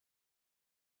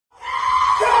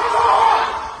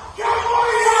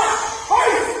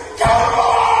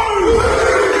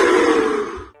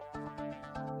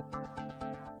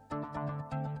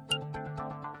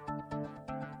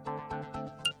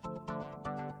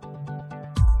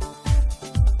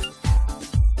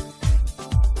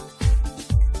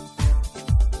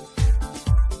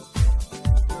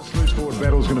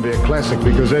battle's going to be a classic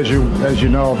because, as you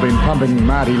know, I've been pumping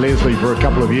Marty Leslie for a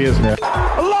couple of years now.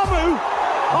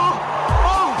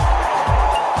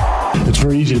 It's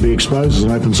very easy to be exposed as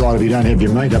an open side if you don't have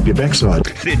your mate up your backside.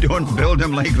 They don't build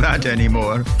them like that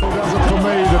anymore. It does it for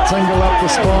me, the tingle up the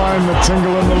spine, the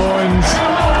tingle in the loins.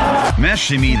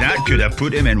 Mercy me, that could have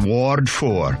put him in Ward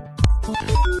 4.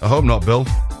 I hope not, Bill.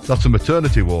 That's a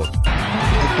maternity ward. Looked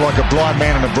like a blind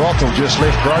man in a brothel just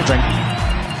left groping.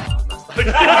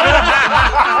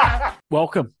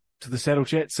 Welcome to the Saddle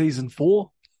Chat Season 4,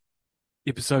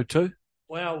 Episode 2.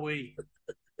 Wow, It's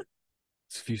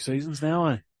a few seasons now,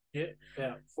 eh? Yeah,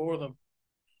 about 4 of them.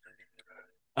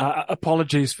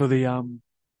 Apologies for the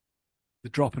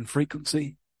drop in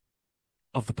frequency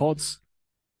of the pods.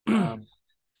 I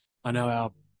know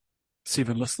our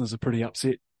 7 listeners are pretty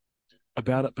upset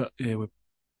about it, but yeah, we're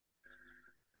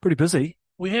pretty busy.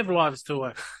 We have lives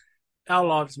too. Our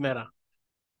lives matter.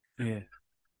 Yeah,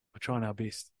 we're trying our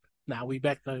best. Nah, we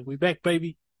back though. We back,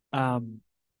 baby.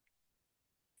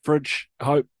 Fridge,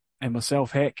 Hope, and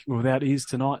myself, Hack, we're without Ez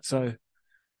tonight, so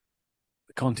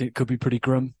the content could be pretty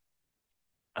grim.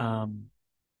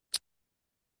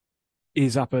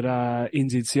 Ez up at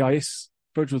NZCIS,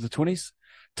 Fridge with the 20s.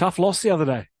 Tough loss the other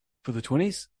day for the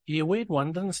 20s. Yeah, weird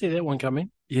one. Didn't see that one coming.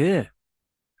 Yeah.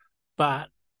 But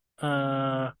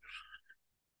I'm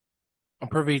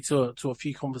privy to a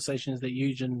few conversations that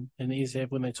Euge and Ez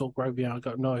have when they talk rugby. I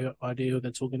got no idea who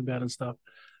they're talking about and stuff.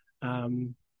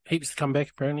 Heaps to come back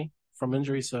apparently from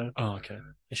injury, so okay.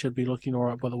 They should be looking all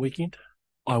right by the weekend.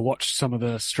 I watched some of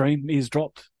the stream Ez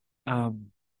dropped.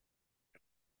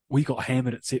 We got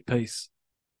hammered at set piece.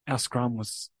 Our scrum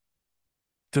was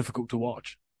difficult to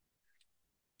watch.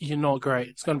 You're not great.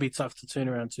 It's going to be tough to turn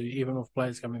around to, even with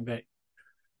players coming back.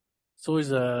 It's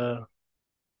always a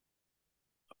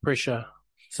pressure.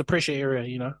 It's a pressure area,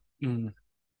 you know. Mm.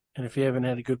 And if you haven't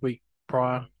had a good week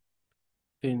prior,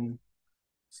 then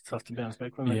it's tough to bounce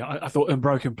back from that. Yeah, I thought in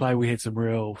broken play we had some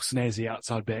real snazzy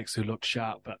outside backs who looked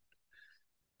sharp, but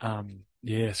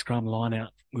scrum line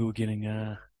out, we were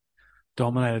getting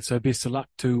dominated. So best of luck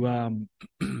to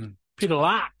Peter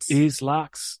Larks, Ez,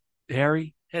 Larks,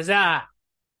 Harry, Huzzah!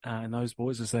 And those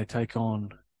boys as they take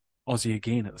on Aussie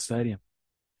again at the stadium.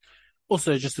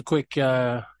 Also, just a quick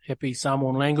happy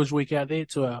Samoan language week out there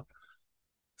to our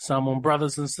Samoan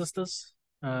brothers and sisters.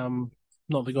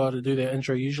 Not the guy to do that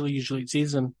intro usually. Usually it's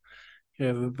Ez and you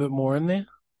have a bit more in there.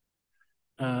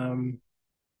 And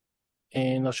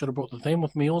I should have brought the theme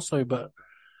with me also, but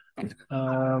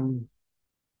let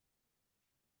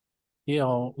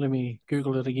me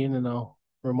Google it again and I'll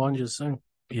remind you soon.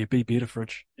 Yeah, be better,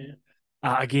 Fridge. Yeah.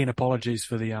 Again, apologies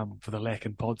for the lack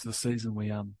in pods this season.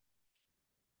 We are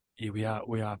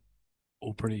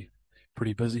all pretty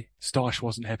busy. Stiche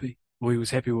wasn't happy. We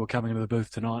was happy we were coming into the booth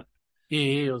tonight.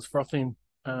 Yeah, it was frothing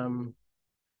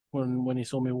when he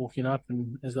saw me walking up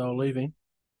and as they were leaving.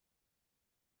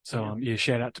 So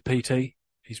shout out to PT.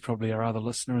 He's probably our other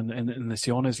listener and the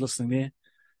Siona's listening there.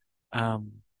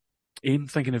 Em,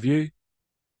 thinking of you.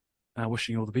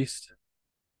 Wishing you all the best.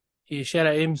 Yeah, shout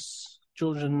out Em's,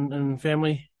 George and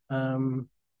family.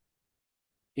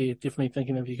 Definitely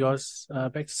thinking of you guys.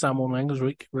 Back to Samoan language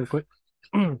week real quick.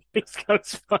 East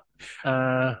Coast fun.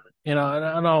 And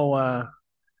I'll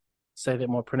say that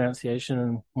my pronunciation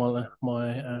and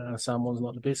my Samoan's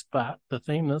not the best, but the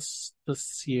theme this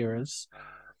year is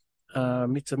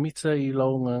mita mita I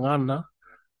lo ngangana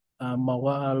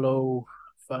mawa lo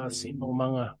whaasino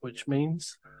manga, which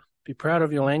means be proud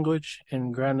of your language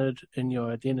and grounded in your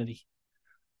identity.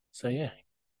 So yeah,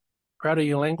 proud of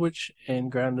your language and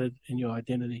grounded in your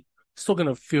identity. Still going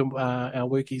to film our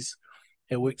workies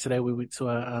at work today. We went to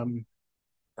a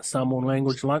Samoan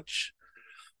language lunch,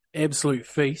 absolute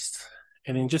feast.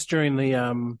 And then just during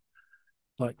the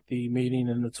the meeting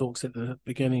and the talks at the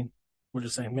beginning, we're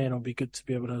just saying, man, it'll be good to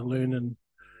be able to learn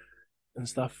and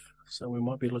stuff. So we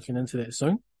might be looking into that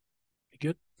soon. Be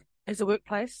good. As a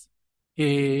workplace?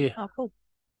 Yeah. Oh, cool.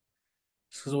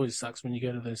 It always sucks when you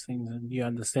go to those things and you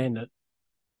understand it,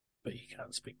 but you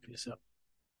can't speak for yourself.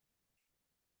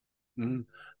 Mm.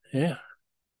 Yeah.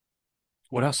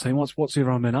 What else, team? What's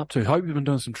everyone been up to? Hope you've been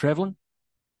doing some travelling.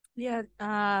 Yeah,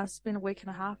 spent a week and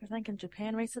a half, I think, in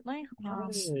Japan recently.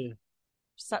 Yeah.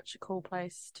 Such a cool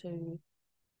place to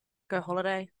go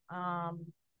holiday.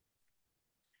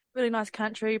 Really nice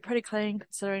country, pretty clean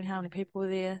considering how many people were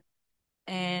there.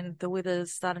 And the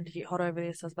weather's starting to get hot over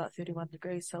there, so it's about 31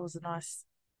 degrees. So it was a nice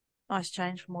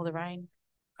change from all the rain.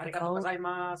 The cold.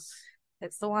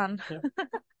 That's the one. Yeah.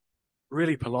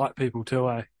 Really polite people too,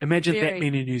 eh? Imagine that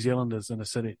many New Zealanders in a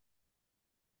city.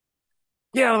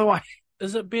 Get out of the way.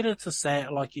 Is it better to say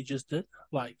it like you just did?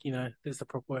 Like, there's the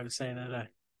proper way of saying it, eh?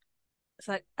 It's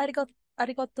like,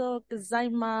 arigato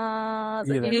gozaimasu.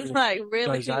 Yeah, And you like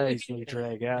really, Those A's really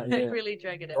drag out. Yeah. really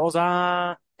drag it out.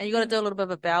 Rosa. And you got to do a little bit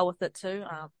of a bow with it too.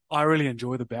 I really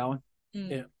enjoy the bowing.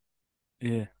 Yeah.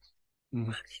 Yeah.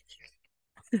 Mm.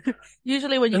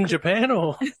 Usually when In you Japan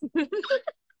or?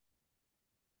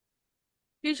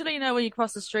 usually, when you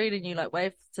cross the street and you like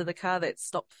wave to the car that's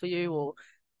stopped for you, or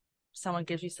someone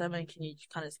gives you something, can you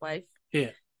kind of just wave?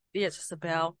 Yeah. Yeah, it's just a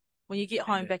bow. When you get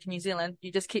home back in New Zealand,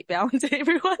 you just keep bowing to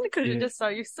everyone because you're just so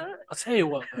used to it. I'll tell you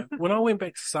what, though, when I went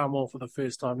back to Samoa for the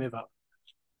first time ever,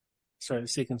 sorry, the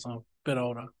second time, a bit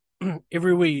older,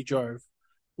 everywhere you drove,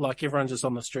 like everyone just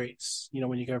on the streets,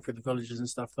 when you go through the villages and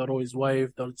stuff, they'd always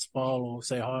wave, they'd smile or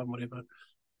say hi and whatever.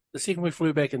 The second we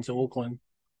flew back into Auckland,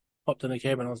 hopped in a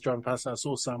cab and I was driving past and I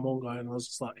saw some Samoan guy and I was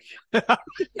just like,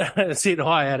 I said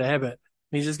hi out of habit.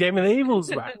 And he just gave me the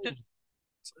evils, bro.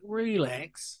 So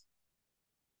relax.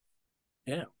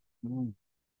 Yeah.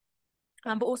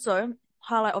 But also,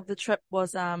 highlight of the trip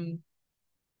was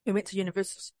we went to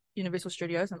Universal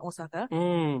Studios in Osaka.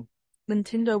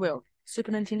 Nintendo World,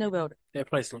 Super Nintendo World. That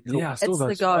place looked cool. Yeah, I saw It's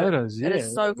those the go. photos. Yeah, It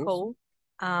is so awesome. cool.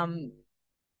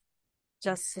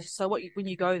 Just so when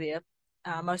you go there,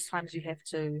 most times you have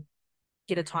to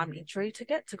get a time entry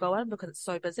ticket to go in because it's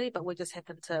so busy. But we just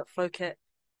happened to fluke it,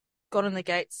 got in the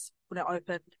gates when it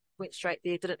opened, went straight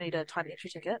there, didn't need a time entry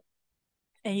ticket.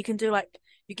 And you can do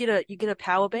you get a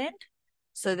power band,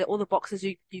 so that all the boxes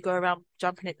you go around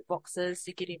jumping at the boxes,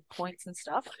 you're getting points and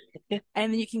stuff. And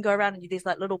then you can go around and there's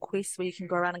like little quests where you can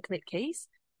go around and collect keys.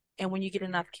 And when you get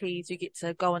enough keys, you get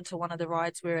to go into one of the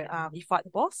rides where you fight the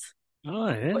boss. Oh,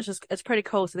 yeah. It's pretty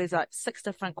cool. So there's like 6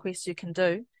 different quests you can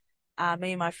do.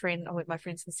 Me and my friend, I went with my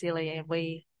friend Sincerely, and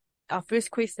our first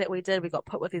quest that we did, we got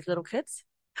put with these little kids.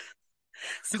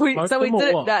 we did it.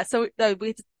 So we had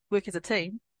to work as a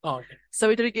team. Oh, okay. So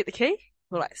we didn't get the key.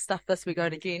 We're like, stuff this, we're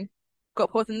going again.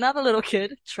 Got put with another little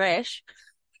kid, trash.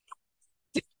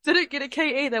 Didn't get a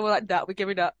key either. We're like, nah, we're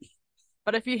giving up.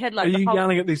 But if you had Are you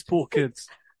yelling at these poor kids?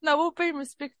 No, we're being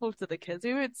respectful to the kids.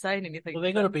 We weren't saying anything. Well,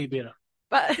 they got to be better.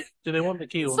 But do they want the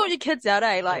key or sort your kids out,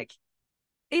 eh? Like,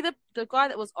 either the guy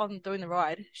that was on doing the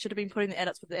ride should have been putting the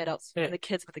adults with the adults and the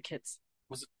kids with the kids.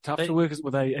 Was it tough to work?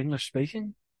 Were they English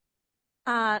speaking?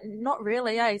 Not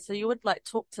really, eh? So you would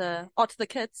talk to the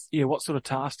kids. Yeah, what sort of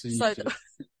tasks did you do?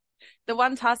 The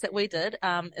one task that we did,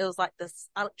 it was like this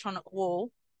electronic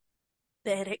wall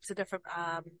that had heaps of different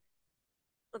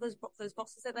those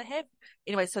boxes that they have.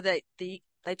 Anyway, so they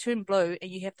turn blue and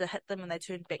you have to hit them and they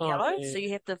turn back yellow. Yeah. So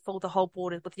you have to fill the whole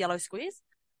board with yellow squares.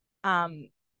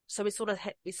 So we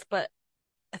we split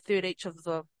a third each of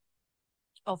the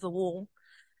wall.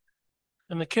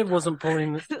 And the kid wasn't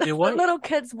pulling their weight. The little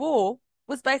kid's wall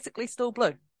was basically still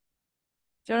blue. Do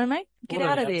you know what I mean? Get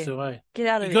out of there. Get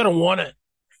out of there. You gotta want it.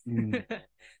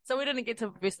 So we didn't get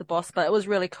to verse the boss, but it was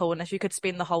really cool. And if you could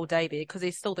spend the whole day there, because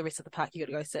there's still the rest of the park you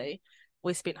got to go see,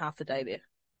 we spent half the day there.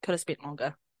 Could have spent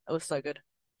longer. It was so good.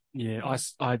 Yeah, I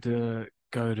had to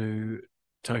go to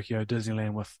Tokyo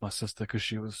Disneyland with my sister because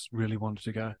she really wanted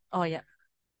to go. Oh, yeah.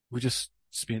 We just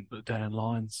spent the day in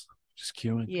lines, just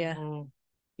queuing. Yeah.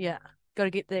 Yeah. Got to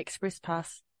get the express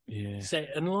pass. Yeah. Is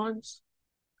that in lines?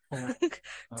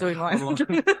 Doing lines.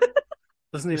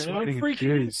 Doesn't he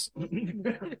queues?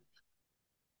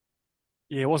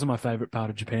 Yeah, it wasn't my favourite part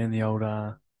of Japan, the old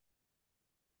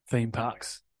theme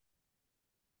parks.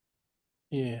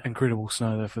 Yeah. Incredible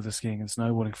snow there for the skiing and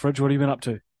snowboarding. Fridge, what have you been up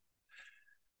to?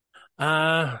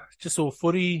 Just all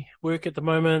footy work at the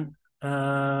moment. That's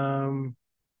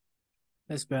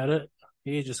about it.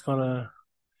 Yeah, just kind of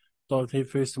dived head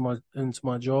first into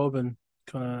my job and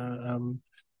kind of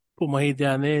put my head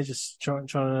down there, just trying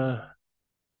to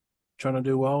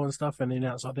do well and stuff. And then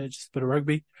outside that, just a bit of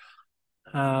rugby.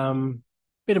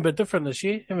 Been a bit different this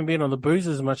year. Haven't been on the booze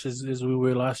as much as we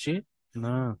were last year.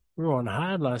 No. We were on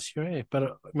hard last year, eh? But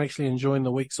I'm actually enjoying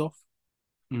the weeks off.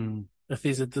 If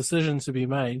there's a decision to be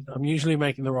made, I'm usually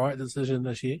making the right decision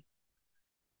this year.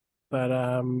 But,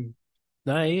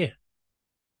 no, yeah.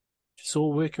 Just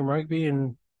all work and rugby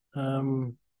and,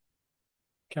 can't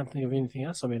think of anything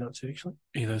else I've been up to, actually.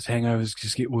 Yeah, those hangovers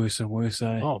just get worse and worse,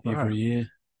 every year.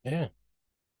 Yeah.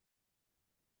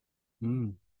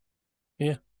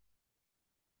 Yeah.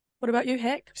 What about you,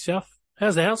 Hack? Yourself?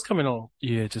 How's the house coming along?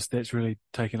 Yeah, that's really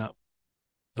taken up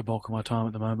the bulk of my time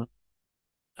at the moment.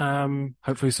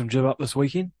 Hopefully some jib up this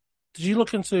weekend. Did you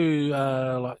look into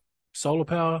solar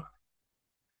power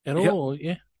at all?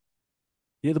 Yeah.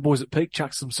 Yeah, the boys at Peak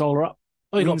chucked some solar up.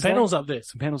 Oh, you got panels up there?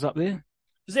 Some panels up there.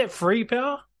 Is that free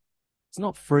power? It's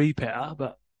not free power,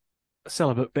 but sell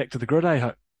a bit back to the grid, eh,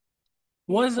 Hope?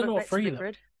 Why is Put it not back to free the though?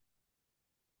 grid.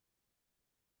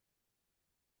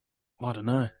 I don't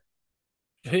know.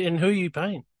 And who are you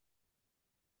paying?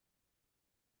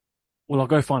 Well, I'll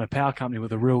go find a power company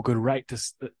with a real good rate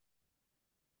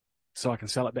so I can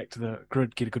sell it back to the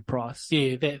grid, get a good price.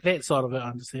 Yeah, that side of it I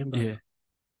understand. But Yeah.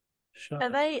 shut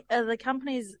Are the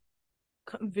companies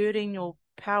converting your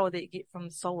power that you get from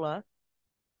solar?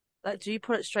 Like, do you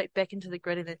put it straight back into the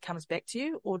grid and it comes back to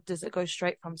you, or does it go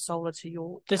straight from solar to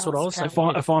your That's what I was house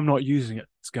saying. power? If I'm not using it,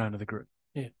 it's going to the grid.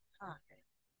 Ah, okay.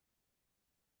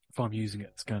 If I'm using it,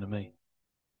 it's going to me.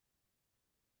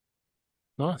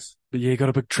 Nice. But yeah, got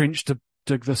a big trench to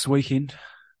dig this weekend.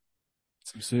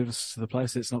 Some service to the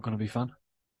place. That's not going to be fun.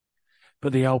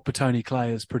 But the old Petone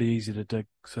clay is pretty easy to dig,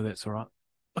 so that's all right.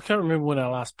 I can't remember when our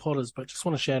last pod is, but just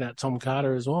want to shout out Tom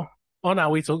Carter as well. Oh no,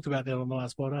 we talked about that on the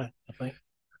last pod, I think.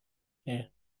 Yeah.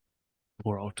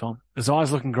 Poor old Tom. His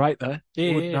eye's looking great though.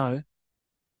 Yeah, Would yeah. know.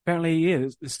 Apparently, yeah,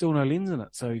 there's still no lens in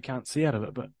it, so you can't see out of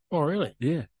it. But Oh really?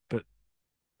 yeah, but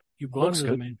You looks blinded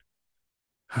good. him,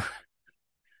 man.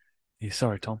 yeah,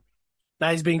 sorry, Tom.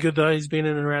 No, he's been good though. He's been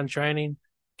in and around training,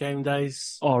 game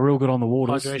days, Oh, real good on the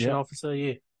waters. hydration Yeah. officer,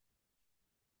 yeah.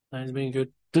 No, he's been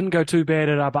good. Didn't go too bad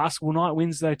at our basketball night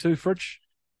Wednesday too, Fridge.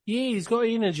 Yeah, he's got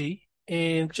energy,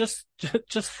 and just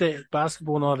that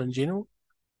basketball night in general,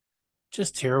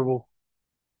 just terrible.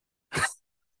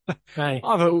 Hey,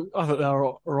 I thought they were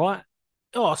all right.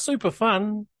 oh, super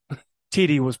fun.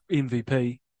 Teddy was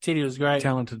MVP, Teddy was great.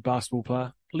 talented basketball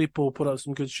player. Lipo put up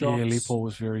some good shots. Yeah, Leopold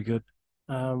was very good.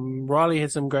 Riley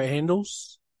had some great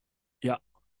handles.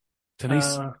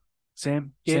 Tanise,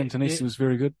 Sam Tanise was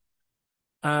very good.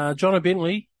 Jono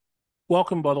Bentley,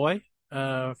 welcome by the way,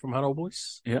 from Huddle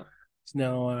Boys. Yeah. He's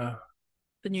now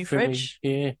The new firmly- fridge.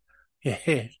 Yeah.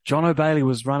 Yeah. John O'Bailey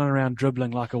was running around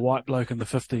dribbling like a white bloke in the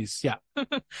 50s. Yeah.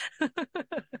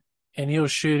 And he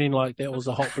was shooting like that was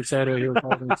a hot potato he was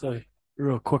holding too.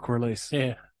 Real quick release.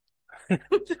 Yeah.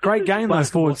 Great game,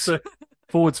 those Basketball forwards. too.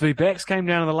 Forwards v backs came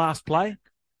down to the last play.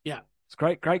 Yeah. It's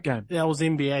great game. That was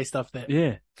NBA stuff that.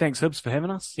 Yeah. Thanks, Hibbs, for having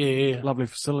us. Yeah. Lovely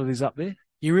facilities up there.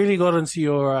 You really got into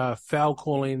your foul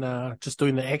calling, just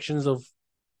doing the actions of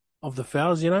the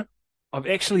fouls, you know? I've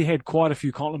actually had quite a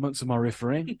few compliments of my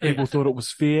refereeing. People thought it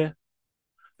was fair,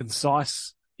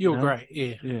 concise. You were You know? great,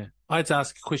 yeah. Yeah. I had to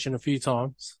ask a question a few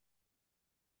times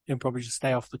and probably just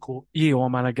stay off the court. Yeah, well,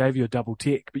 man, I gave you a double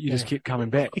tick, but you just Yeah. kept coming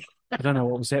back. I don't know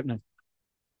what was happening.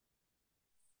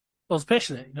 I was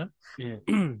passionate, you know?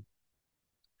 Yeah.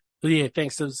 But yeah,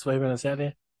 thanks to for having us out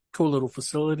there. Cool little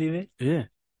facility there.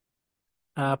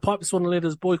 Yeah. Pipe just want to let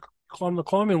his boy climb the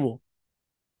climbing wall.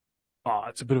 Oh,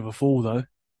 it's a bit of a fall, though.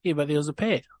 Yeah, but there was a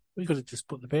pad. We could have just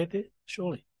put the pad there,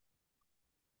 surely.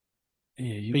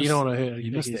 Yeah, But you don't want to hurt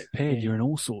You missed his- that pad. Yeah. You're in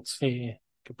all sorts. Yeah,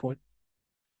 good point.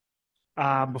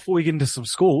 Before we get into some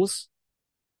scores,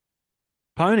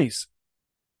 ponies.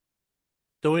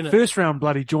 Doing it. First round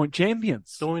bloody joint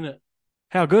champions. Doing it.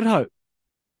 How good, Hope?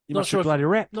 You Not must sure be if- bloody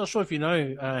wrapped. Not sure if you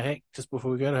know, Hack, just before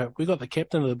we go to her, we got the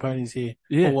captain of the ponies here.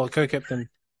 Yeah. Or co-captain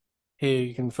here.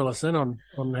 You can fill us in on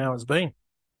how it's been.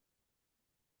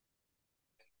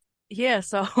 Yeah,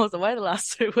 so I was away the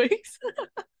last 2 weeks.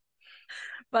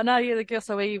 But no, yeah, the girls,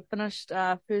 so we finished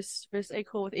first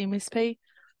equal with MSP,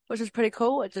 which is pretty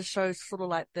cool. It just shows sort of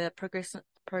like the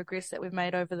progress that we've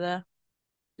made over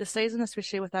the season,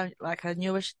 especially with a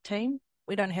newish team.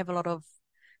 We don't have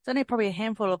it's only probably a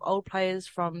handful of old players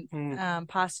from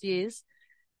past years.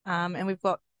 And we've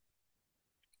got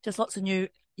just lots of new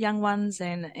young ones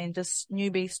and just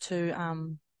newbies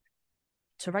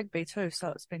to rugby too. So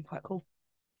it's been quite cool.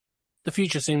 The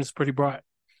future seems pretty bright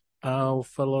for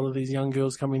a lot of these young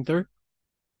girls coming through.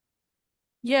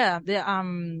 Yeah, they're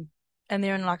and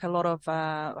they're in like a lot of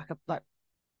like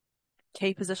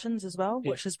key positions as well,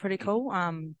 Yeah. which is pretty cool.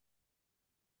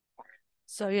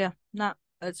 So yeah,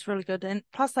 it's really good. And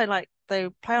plus they play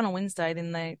on a Wednesday,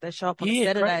 then they show up on a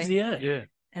Saturday crazy, yeah. Yeah.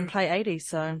 and play 80.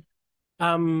 So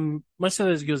Most of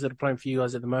those girls that are playing for you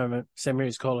guys at the moment, St.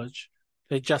 Mary's College,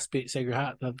 they just beat Sacred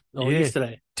Heart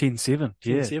yesterday, 10-7.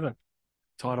 Yeah. 10-7.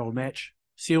 Tight old match.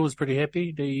 Seal was pretty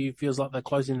happy. He feels like they're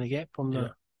closing the gap on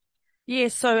the. yeah,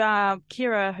 so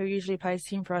Kira, who usually plays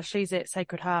 10 for us, she's at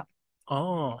Sacred Heart.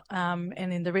 Oh, And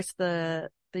then the rest of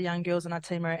the young girls in our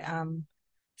team are at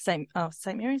St.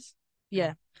 Mary's.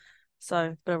 Yeah.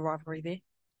 So bit of rivalry there.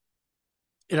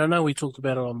 and I know we talked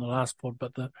about it on the last pod,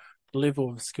 but the level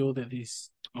of skill that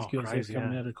these Oh, girls crazy, have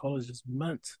coming yeah. out of college is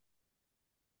mint.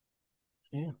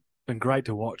 Yeah. Been great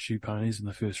to watch you ponies in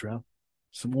the first round.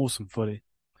 Some awesome footy.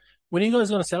 When are you guys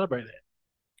going to celebrate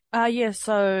that? Yeah,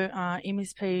 so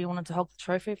MSP wanted to hold the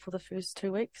trophy for the first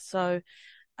 2 weeks. So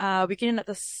We're getting it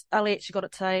Ali actually got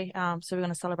it today, so we're going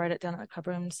to celebrate it down at the club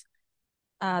rooms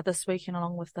this weekend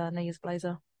along with Nia's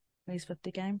blazer, Nia's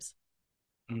 50 games.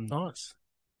 Nice.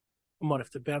 I might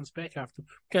have to bounce back after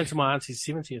going to my auntie's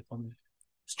 70th on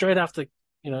straight after,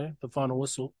 the final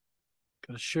whistle.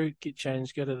 Got to shoot, get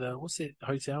changed, go to the what's that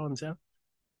hotel in town?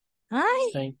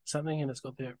 Aye. Something, and it's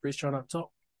got the restaurant up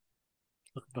top.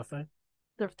 Look at buffet.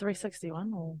 The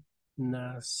 361 or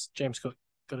Nah, it's James Cook.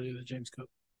 Got to do the James Cook.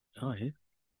 Oh, yeah.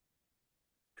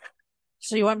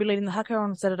 so you won't be leading the haka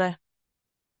on Saturday.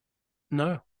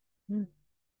 No. Hmm.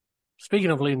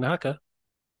 Speaking of leading the haka,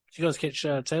 did you guys catch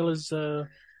Taylor's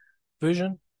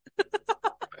version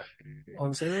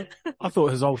on Saturday? I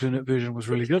thought his alternate version was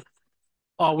really good.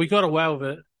 Oh, we got away with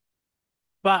it.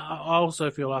 But I also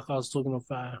feel like I was talking of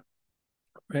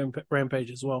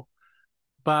Rampage as well.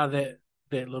 Bar that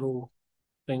little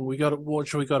thing we got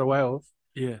away with.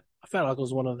 Yeah. I felt like it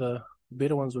was one of the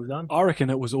better ones we've done. I reckon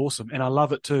it was awesome. And I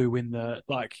love it too when the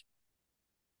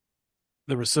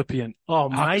recipient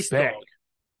Mace back. dog.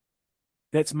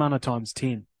 That's mana times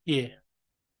 10. Yeah.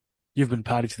 You've been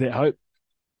party to that, Hope.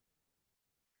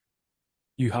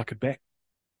 You huckered back.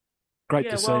 Great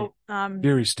to see.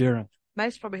 Very stirring.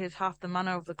 Mace probably has half the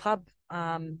mana of the club.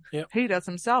 Yep. He does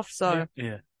himself, so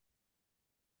Yeah.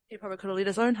 he probably could have led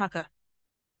his own haka.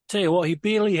 Tell you what, he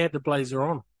barely had the blazer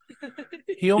on.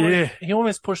 He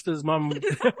almost pushed his mum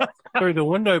through the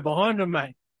window behind him,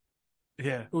 mate.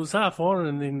 Yeah. It was half on,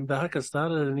 and then the haka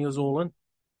started, and he was all in.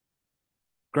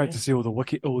 Great to see all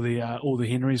the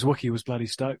Henrys. Wiki was bloody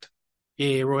stoked.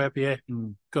 Yeah, real happy. Yeah,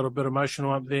 Mm. got a bit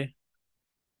emotional up there,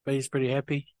 but he's pretty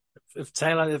happy. If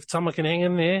someone can hang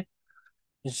in there,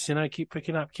 and just, keep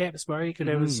picking up caps, bro, he could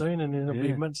have it soon, and then it'll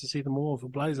be meant to see them all with a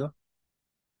blazer.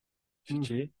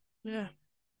 Yeah.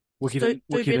 Wiki Do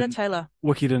better, didn't, Taylor.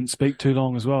 Wiki didn't speak too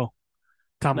long as well.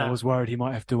 Tama No. was worried he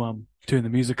might have to turn the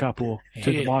music up or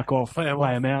turn the mic off, Play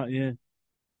play him him out. Yeah.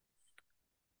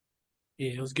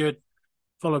 Yeah, it was good.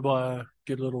 Followed by a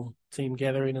good little team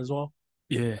gathering as well.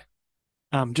 Yeah.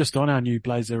 Just on our new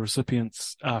blazer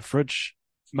recipients fridge,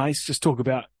 Mace, just talk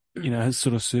about his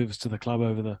sort of service to the club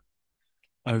over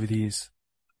the years.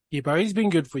 Yeah, bro, he's been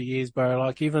good for years, bro.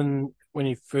 Like, even when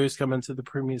he first come into the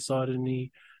Premier side and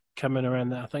he come in around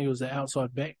that, I think it was the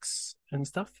outside backs and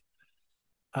stuff.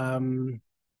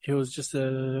 He was just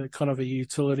a kind of a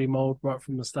utility mold right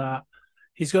from the start.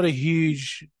 He's got a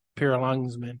huge pair of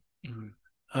lungs, man.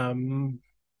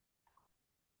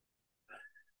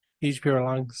 Huge pair of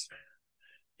lungs.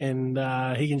 And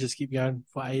he can just keep going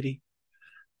for 80.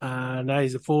 Now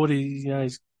he's a 40, he's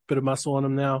a bit of muscle on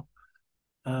him now.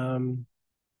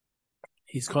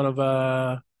 He's kind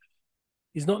of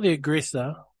he's not the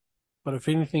aggressor, but if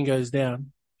anything goes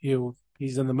down,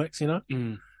 he's in the mix,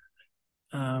 and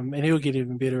he'll get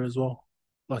even better as well.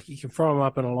 Like, you can throw him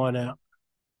up in a line out,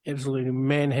 absolutely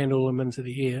manhandle him into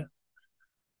the air.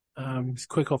 He's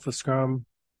quick off the scrum.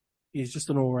 He's just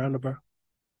an all-rounder, bro.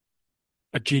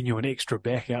 A genuine extra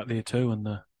back out there too in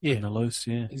the loose,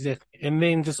 yeah. Exactly. And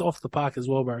then just off the park as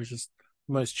well, bro. He's just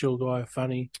the most chill guy,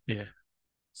 funny. Yeah.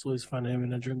 It's always fun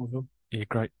having a drink with him. Yeah,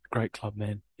 great club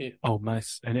man. Yeah. Old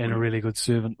Mace. And a really good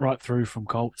servant right through from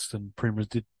Colts and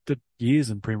did years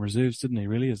in Prem Reserves, didn't he,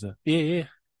 really, as a Yeah.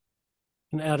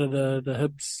 And out of the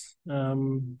Hibs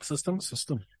system.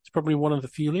 It's probably one of the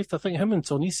few left. I think him and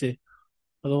Tonise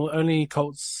are the only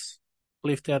Colts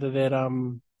left out of that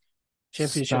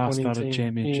championship winning team.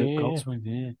 Championship Colts win,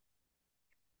 yeah.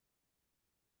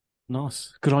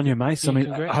 Nice. Good on you, Mace. Yeah, I mean,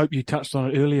 congrats. I hope you touched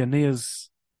on it earlier. Nia's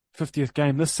 50th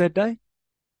game this Saturday,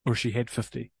 or she had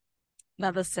 50?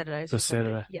 No, this Saturday. This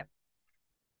Saturday. Yeah.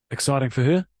 Exciting for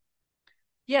her?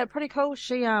 Yeah, pretty cool.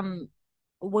 She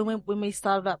when we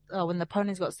started up, when the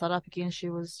ponies got started up again, she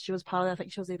was part of that. I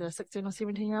think she was either a 16 or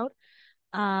 17-year-old.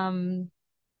 And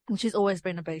she's always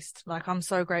been a beast. Like, I'm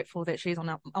so grateful that she's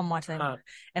on my team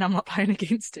and I'm not playing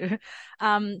against her.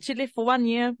 She left for 1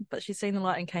 year, but she's seen the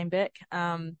light and came back.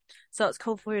 So it's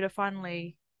cool for her to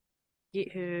finally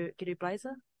get her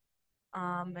blazer.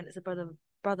 And it's a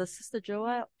brother sister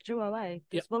duo.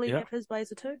 Does Willie have his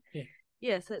blazer too? Yeah.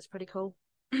 Yeah, so that's pretty cool.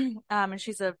 And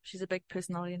she's a big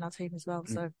personality in our team as well.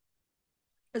 So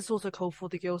it's also cool for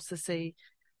the girls to see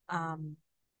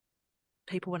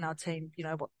people in our team,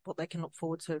 what they can look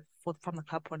forward to from the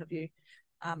club point of view,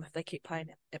 if they keep playing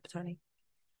at Petone.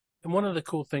 And one of the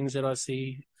cool things that I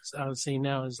see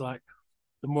now is, like,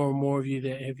 the more and more of you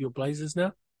that have your blazers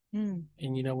now, and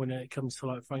when it comes to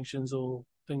like functions or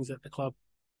things at the club,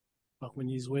 like when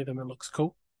you wear them, it looks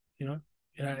cool.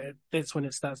 That's when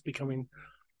it starts becoming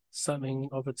something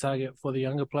of a target for the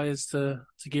younger players to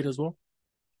get as well.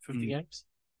 50 games.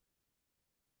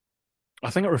 I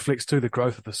think it reflects too the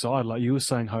growth of the side. Like you were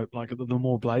saying, Hope, like the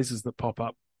more Blazers that pop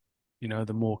up,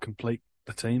 the more complete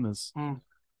the team is.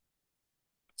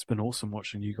 It's been awesome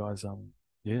watching you guys.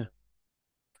 Yeah.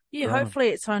 Yeah, Right. hopefully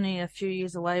it's only a few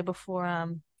years away before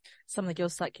some of the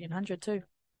girls start getting 100 too.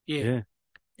 Yeah.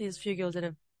 There's a few girls that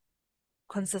have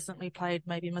consistently played,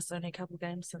 maybe missed only a couple of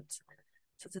games since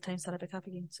the team started back up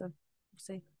again. So we'll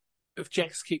see. If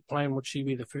Jacks keep playing, would she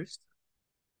be the first?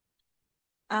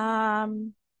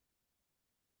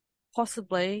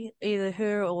 Possibly either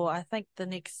her or I think the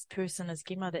next person is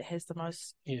Gemma that has the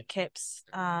most caps.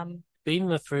 Being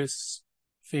the first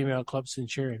female club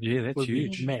centurion. Yeah, that's would be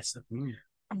huge. massive.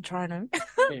 I'm trying to,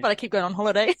 but I keep going on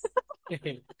holiday.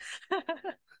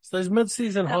 So those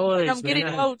mid-season holidays. I'm getting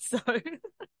old, so.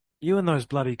 You and those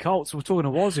bloody Colts. We're talking to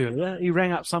Woz earlier. He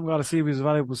rang up some guy to see if he was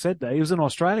available Saturday. He was in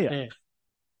Australia. Yeah.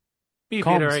 Be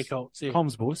better, Colts. Yeah.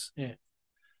 Comms, boys. Yeah.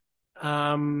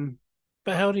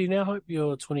 But how old are you now, Hope?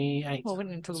 You're 28. Well, we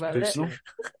didn't talk about that.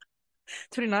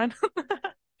 29.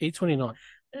 You're 29.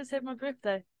 I just had my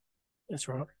birthday. That's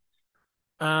right.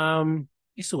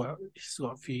 You still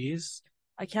got a few years.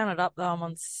 I counted up though. I'm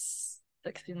on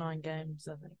 69 games,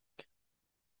 I think.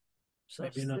 So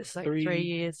Maybe another it's like 3 3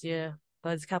 years, yeah.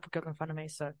 There's a couple girls in front of me,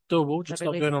 so. Doable. Just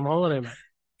stop going on holiday, mate.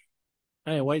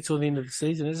 Hey, wait till the end of the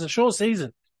season. It's a short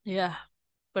season. Yeah.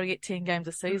 Got to get 10 games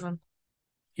a season.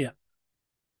 Yeah.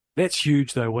 That's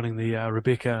huge, though, winning the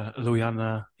Rebecca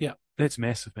Luyana. Yeah. That's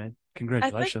massive, man.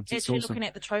 Congratulations. I think actually looking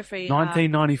at the trophy.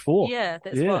 1994. Yeah,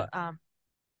 that's what. I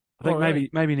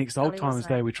think maybe next Old Timers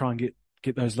Day we try and get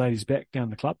those ladies back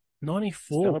down the club.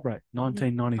 94. Celebrate.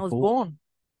 1994. I was born.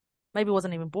 Maybe I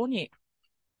wasn't even born yet.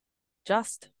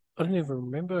 Just. I don't even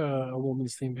remember a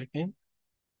women's team back then.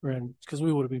 Because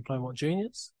we would have been playing,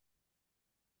 juniors?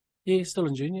 Yeah, still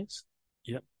in juniors.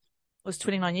 Yep. It was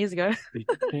 29 years ago.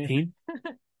 10?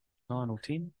 9 or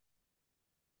 10?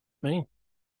 Man.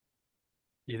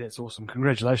 Yeah, that's awesome.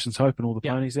 Congratulations, Hope, and all the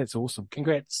ponies. That's awesome.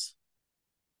 Congrats.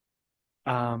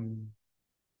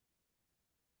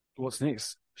 What's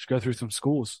next? Should go through some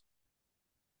scores.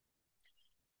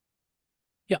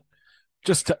 Yeah.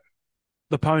 Just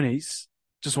the ponies.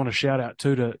 Just want to shout out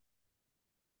too to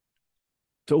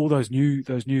all those new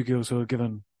girls who are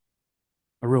given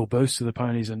a real boost to the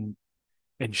ponies and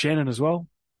Shannon as well.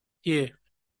 Yeah.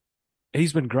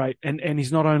 He's been great. And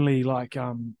he's not only like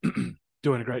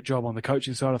doing a great job on the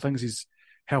coaching side of things, he's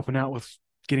helping out with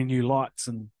getting new lights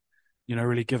and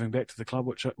really giving back to the club,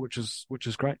 which is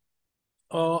great.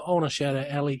 Oh, I want to shout out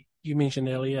Ellie. You mentioned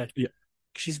Ellie, yeah. Yeah.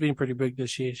 She's been pretty big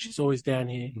this year. She's always down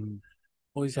here,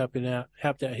 always helping out.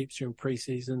 Helped out heaps during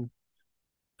pre-season.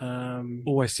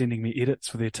 Always sending me edits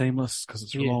for their team lists because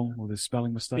it's wrong or there's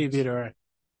spelling mistakes. Be better, eh?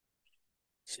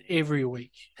 It's every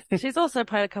week. She's also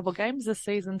played a couple of games this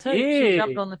season too. Yeah. She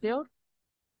jumped on the field.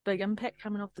 Big impact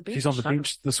coming off the bench. She's on the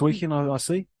bench this weekend, I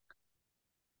see.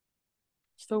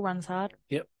 Still runs hard.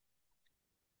 Yep.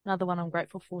 Another one I'm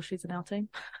grateful for. She's in our team.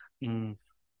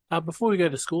 Before we go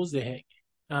to scores there, Hank,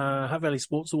 Hutt Valley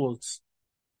Sports Awards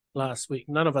last week.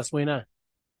 None of us went, eh?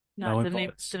 No,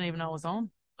 didn't even know it was on.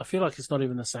 I feel like it's not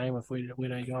even the same if we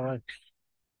don't go home.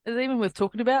 Is it even worth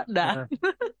talking about? Nah.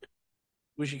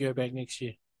 We should go back next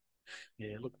year.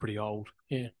 Yeah, look pretty old.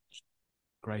 Yeah.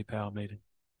 Grey power meeting.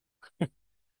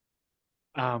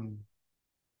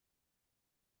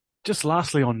 Just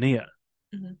lastly on Nia,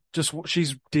 just what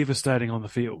she's devastating on the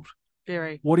field.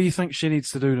 Very. What do you think she needs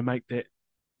to do to make that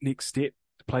next step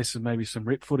to play maybe some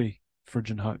rep footy for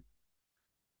Fridge and Hope?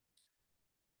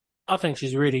 I think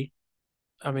she's ready.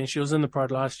 I mean, she was in the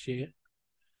Pride last year.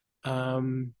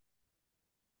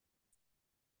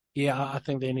 Yeah, I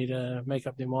think they need to make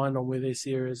up their mind on where they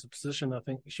see her as a position. I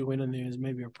think she went in there as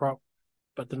maybe a prop,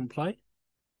 but didn't play. Did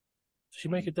she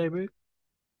make a debut?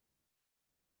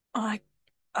 I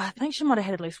think she might have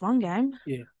had at least one game.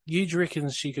 Yeah. Euge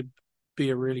reckons she could be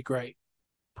a really great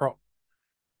prop,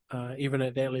 even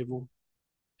at that level,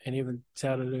 and even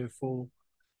touted her for,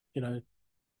 the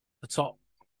top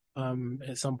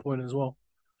at some point as well.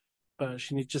 But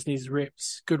she just needs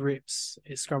reps, good reps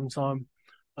at scrum time.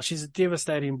 She's a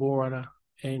devastating ball runner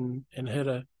and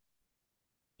hitter.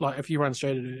 Like, if you run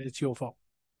straight at her, it's your fault.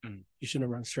 You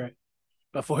shouldn't run straight.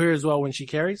 But for her as well, when she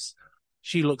carries,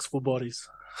 she looks for bodies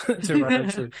to run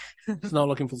into. She's not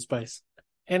looking for space.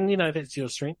 And, that's your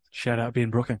strength. Shout out Ben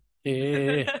Brooking.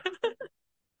 Yeah.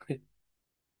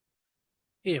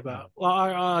 Yeah, but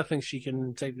I think she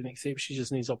can take the next step. She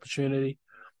just needs opportunity,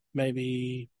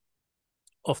 maybe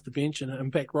off the bench in an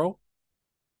impact role.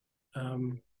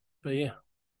 But yeah,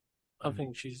 I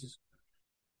think she's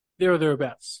there or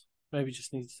thereabouts. Maybe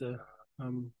just needs to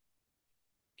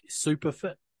get super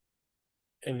fit.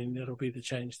 and then that'll be the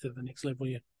change to the next level.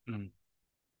 Yeah.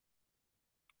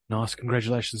 Nice.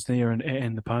 Congratulations there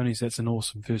and the Ponies. That's an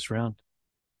awesome first round.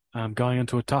 Going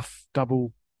into a tough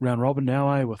double round robin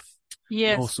now, with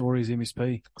Yes. North Auries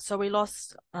MSP. So we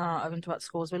lost, over to what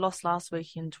scores? We lost last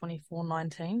week in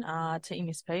 24-19 to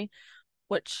MSP,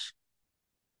 which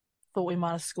thought we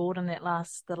might have scored in the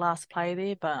last play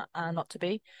there, but not to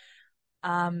be.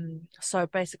 So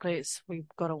basically we've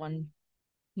got to win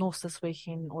North this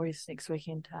weekend, or next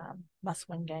weekend, must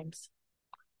win games.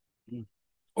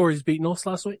 Or he's beat North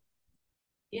last week.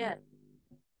 Yeah.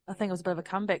 I think it was a bit of a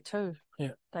comeback too.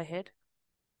 Yeah. They had.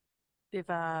 They've,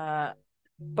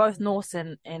 both North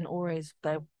and Auries,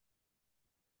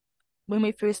 when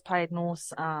we first played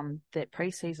North, that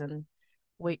pre-season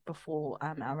week before,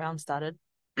 our round started,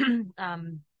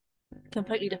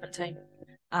 completely different team,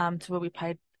 to where we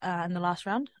played, in the last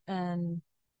round, and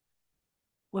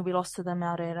where we lost to them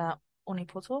out at,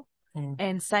 Unipotor.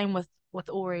 And same with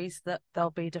Auries, that they'll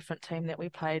be a different team that we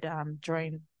played,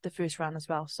 during the first round as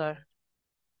well. So,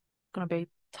 going to be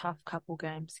tough couple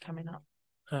games coming up.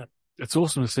 It's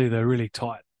awesome to see they're really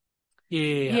tight.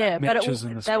 Yeah, but matches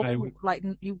in this game. like,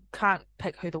 you can't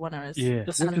pick who the winner is. Yeah,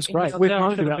 This which is is- great. it's We've down known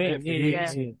to the about band. that for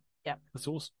Yeah. years. Yeah. That's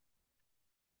awesome.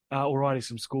 Alrighty,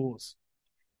 some scores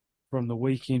from the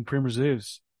weekend Prem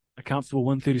Reserves. A comfortable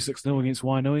 136-0 against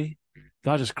Wainui.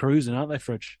 They're just cruising, aren't they,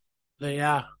 Fridge? They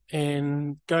are.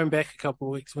 And going back a couple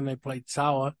of weeks when they played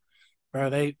Sawa, bro,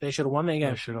 they should have won that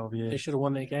game. They should have, yeah. They should have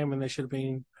won that game, and they should have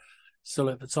been still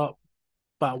at the top.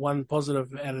 But one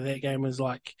positive out of that game is,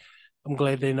 like, I'm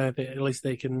glad they know that at least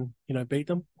they can, beat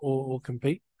them or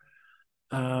compete.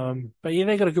 But yeah,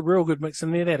 they got a real good mix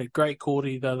in there. They had a great quarter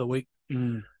the other week.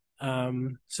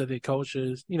 So their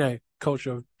culture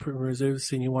of reserve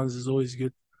senior ones is always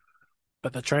good.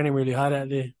 But they're training really hard out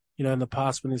there. In the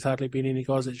past, when there's hardly been any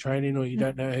guys at training, or you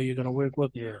don't know who you're going to work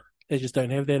with, they just don't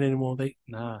have that anymore.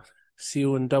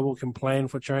 Seal and Double can plan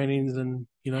for trainings, and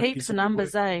Heaps of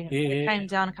numbers, eh? Yeah, They came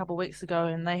down a couple of weeks ago,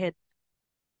 and they had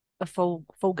a full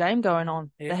game going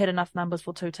on. Yeah. They had enough numbers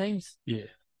for two teams. Yeah.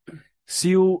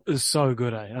 Seal is so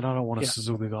good, eh? And I don't want to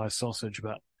sizzle the guy's sausage,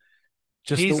 but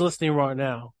just he's listening right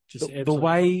now. Just the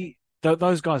way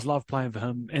those guys love playing for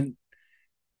him, and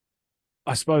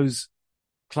I suppose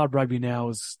club rugby now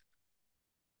is,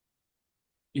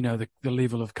 the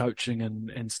level of coaching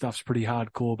and stuff's pretty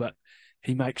hardcore, but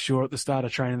he makes sure at the start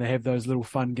of training they have those little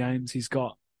fun games he's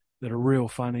got that are real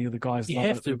funny. The guys You love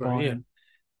have it. to, bro, yeah.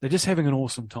 They're just having an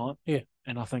awesome time. Yeah.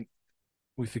 And I think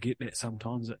we forget that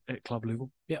sometimes at club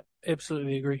level. Yep,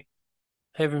 absolutely agree.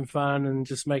 Having fun and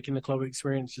just making the club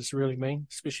experience just really mean,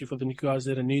 especially for the new guys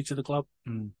that are new to the club.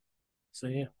 So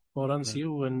yeah, well done,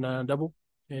 Seal and Double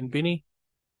and Benny.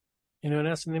 Anyone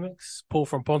else in the mix? Paul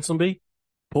from Ponsonby.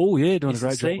 Paul, yeah, doing a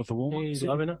great SSC. job with the warm-up. Yeah, he's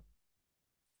loving it.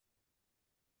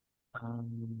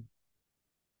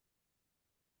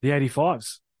 The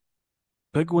 85s.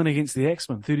 Big win against the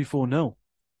Axemen, 34-0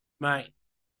 Mate,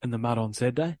 in the mud on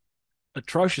Saturday.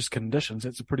 Atrocious conditions.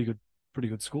 That's a pretty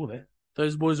good score there.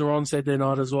 those boys are on Saturday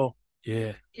night as well.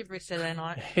 Yeah. Every Saturday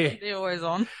night. Yeah. They're always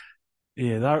on.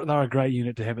 Yeah, they're a great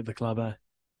unit to have at the club, eh?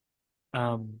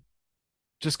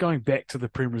 Just going back to the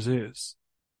Prem Reserves,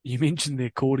 you mentioned their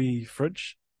Cordy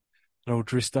Fridge. They're all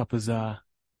dressed up as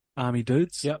army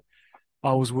dudes. Yep.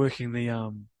 I was working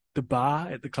the bar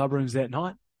at the club rooms that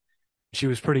night. She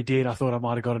was pretty dead. I thought I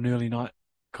might have got an early night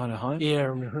kind of home. Yeah, I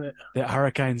remember that. That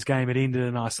Hurricanes game had ended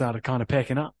and I started kind of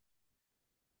packing up.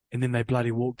 And then they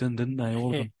bloody walked in, didn't they? All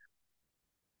of them.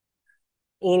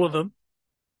 All of them.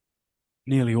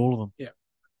 Nearly all of them.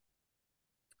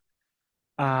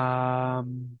 Yeah.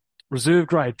 Reserve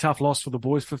grade, tough loss for the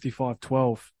boys,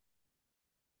 55-12.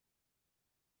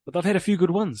 But they've had a few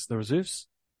good wins, the reserves.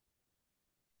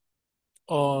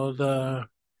 Or the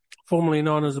formerly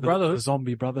known as the Brotherhood. The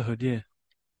Zombie Brotherhood, yeah.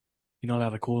 You're not allowed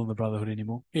to call them the Brotherhood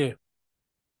anymore. Yeah.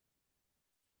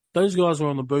 Those guys were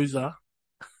on the boozer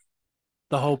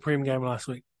the whole Prem game last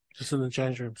week, just in the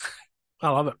change rooms. I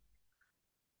love it.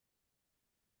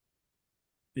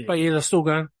 Yeah. But yeah, they're still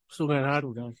going hard. Still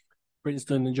going. Britain's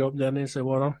doing the job down there, so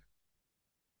well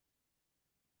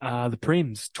done. The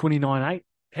Prems, 29-8.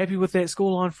 Happy with that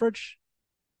scoreline, Fridge?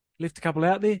 Left a couple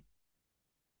out there?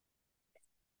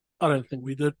 I don't think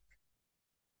we did.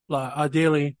 Like,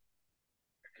 ideally,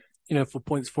 for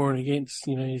points for and against,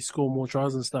 you score more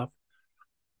tries and stuff.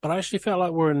 But I actually felt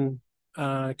like we're in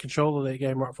control of that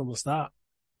game right from the start.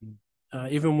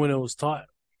 Even when it was tight,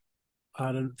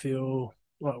 I didn't feel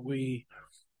like we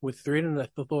were threatened. I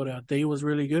thought our D was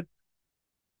really good.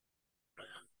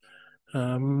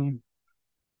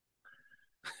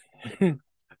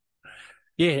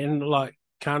 Yeah, and like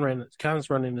Khan's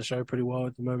running the show pretty well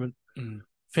at the moment. Mm.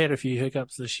 We've had a few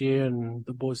hiccups this year, and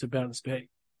the boys have bounced back.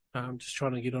 Just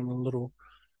trying to get on a little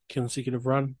consecutive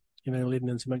run, leading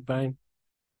into McBain.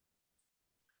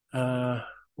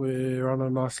 We're on a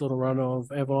nice little run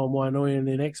of Avalon, Wainui, and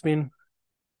then X-Men,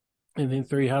 and then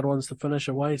 3 hard ones to finish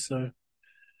away. So,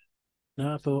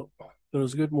 no, I thought it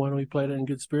was good. Wainui played it in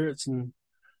good spirits, and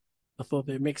I thought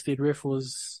that Mexted ref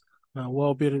was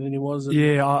well better than he was.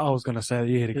 Yeah, I was going to say that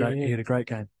he had Yeah. he had a great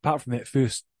game. Apart from that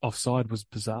first offside was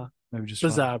bizarre. Maybe just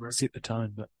Bizarre, trying bro. to set the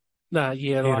tone, but yeah, he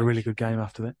had a really good game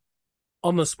after that.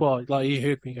 on the spot, you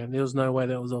heard me going, there was no way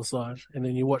that was offside. And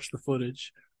then you watch the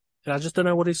footage, and I just don't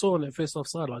know what he saw in that first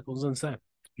offside. It was insane.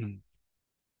 Mm.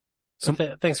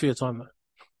 Thanks for your time, though.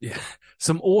 Yeah,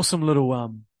 some awesome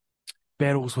little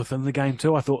battles within the game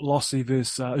too. I thought Lossie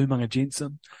versus Umanga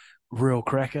Jensen, real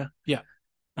cracker. Yeah.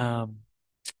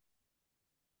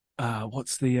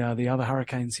 What's the other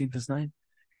Hurricane centre's name?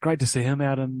 Great to see him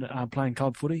out and playing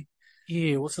club footy.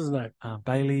 Yeah, what's his name?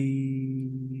 Bailey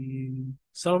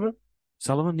Sullivan?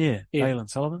 yeah. Yeah. Balin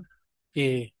Sullivan.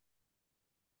 Yeah.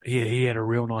 He had a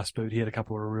real nice boot. He had a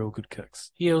couple of real good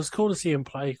kicks. Yeah, it was cool to see him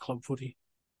play club footy.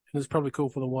 And it's probably cool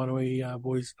for the Wainui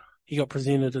boys. He got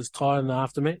presented his tie in the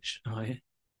aftermatch. Oh, yeah.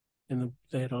 And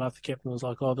they had a laugh. The captain was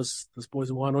like, oh, this boy's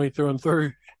a Wainui through and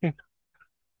through.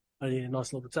 Oh, yeah,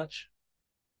 nice little touch.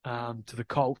 To the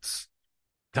Colts.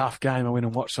 Tough game. I went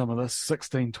and watched some of this.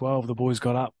 16-12. The boys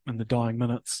got up in the dying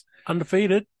minutes.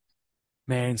 Undefeated.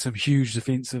 Man, some huge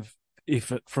defensive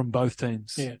effort from both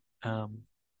teams. Yeah.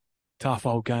 Tough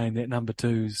old game. That number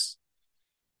 2's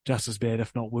just as bad,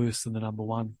 if not worse, than the number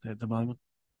 1 at the moment.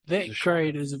 That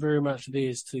grade is very much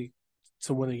theirs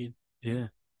to win again. Yeah.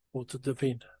 Or to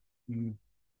defend. Mm.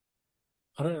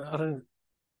 I don't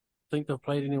think they've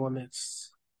played anyone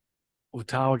that's...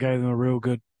 Ottawa gave them a real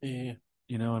good, Yeah.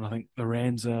 and I think the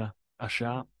Rams are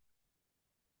sharp.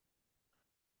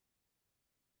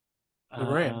 The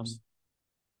Rams.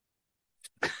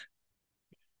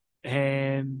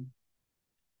 And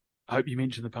I hope you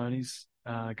mentioned the Ponies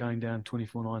going down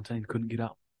 24-19, couldn't get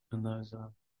up in those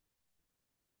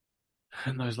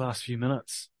last few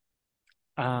minutes.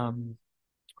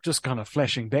 Just kind of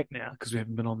flashing back now because we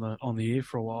haven't been on the air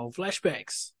for a while.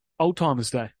 Flashbacks. Old Timers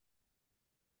Day.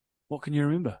 What can you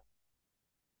remember?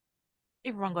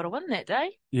 Everyone got a win that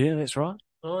day. Yeah, that's right.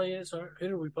 Oh, yeah, sorry. Who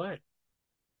did we play?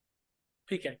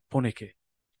 PK. Poneke.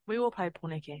 We all played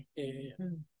Porneke. Yeah.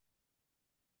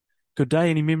 Good day.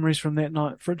 Any memories from that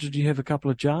night, Fridge? Did you have a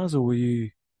couple of jars or were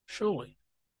you Surely.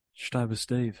 just over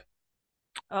Steve?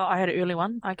 Oh, I had an early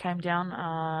one. I came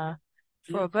down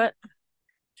for a bit,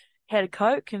 had a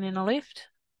Coke, and then I left.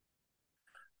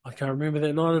 I can't remember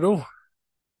that night at all.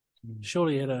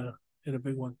 Surely had a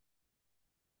big one.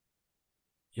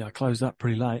 Yeah, I closed up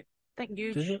pretty late. I think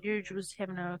Did you? Euge was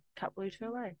having a couple or two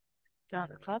away down at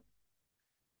the club.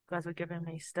 Guys were giving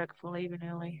me stick for leaving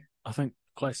early. I think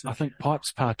Classic.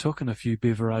 Pipes partook in a few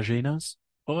beveraginos.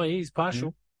 Oh, he's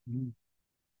partial.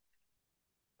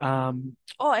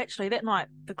 Oh, actually, that night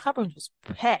the club room was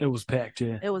packed. It was packed,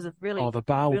 yeah. It was a really, the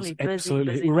bar was really busy,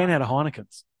 absolutely. busy We ran night. out of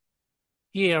Heinekens.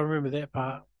 Yeah, I remember that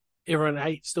part. Everyone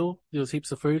ate still. There was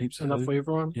heaps of food. Heaps of enough food. for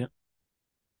everyone. Yep.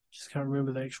 Just can't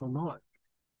remember the actual night.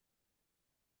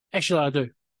 Actually, I do.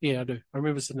 Yeah, I do. I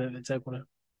remember sitting at that table now.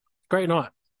 Great night.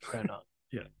 Great night.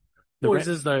 Yeah. Always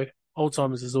is, though. Old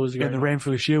timers is always a great And the night.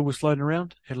 Ramfurly Shield was floating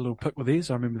around. Had a little pick with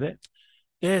these. I remember that.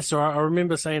 Yeah, so I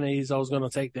remember saying to Iz I was going to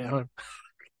take that home.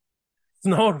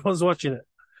 No one was watching it.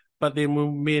 But then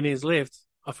when me and Iz left,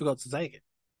 I forgot to take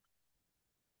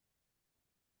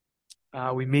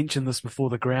it. We mentioned this before,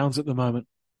 the grounds at the moment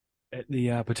at the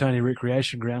Petone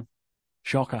Recreation Ground.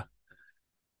 Shocker.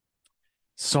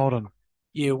 Sodden.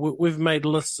 Yeah, we've made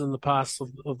lists in the past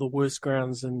of the worst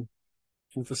grounds in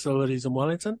facilities in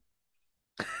Wellington.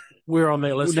 We're on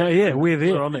that list. No, yeah, we're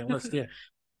there. We're on that list, yeah.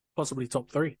 Possibly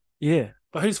top 3. Yeah.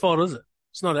 But whose fault is it?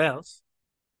 It's not ours.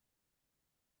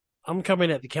 I'm coming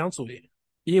at the council here.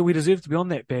 Yeah, we deserve to be on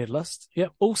that bad list.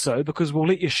 Yep. Also, because we'll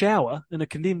let you shower in a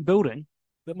condemned building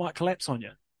that might collapse on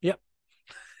you. Yep.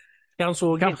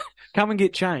 Council again. Come and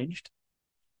get changed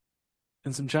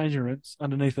in some changing rooms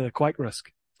underneath a quake risk.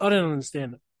 I don't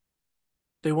understand it.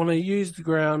 They want to use the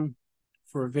ground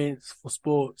for events, for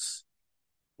sports,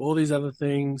 for all these other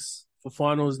things, for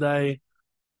finals day,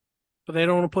 but they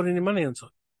don't want to put any money into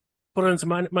it. Put into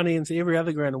money into every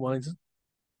other ground in Wellington.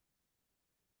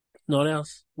 Not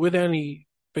ours. We're the only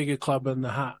bigger club in the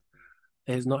heart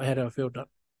that has not had our field done.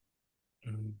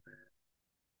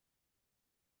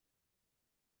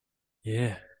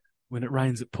 Yeah. When it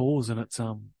rains, it pours, and it's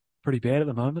pretty bad at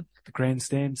the moment. The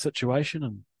grandstand situation,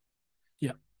 and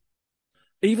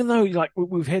even though like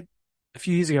we've had a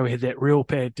few years ago, we had that real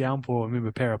bad downpour. I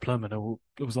remember Paraplum, and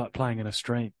it was like playing in a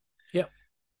stream. Yep.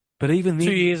 But even then,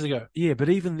 2 years ago. yeah. But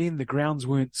even then, the grounds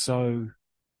weren't so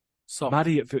Soft.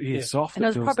 muddy. It felt, soft. And it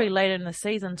was feels probably like. later in the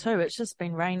season too. It's just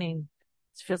been raining.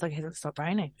 It feels like it hasn't stopped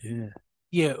raining. Yeah.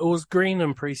 Yeah, it was green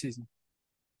in preseason.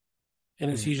 And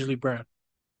it's Yeah. usually brown.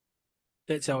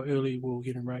 That's how early we'll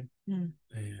get in rain. Mm.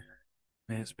 Yeah.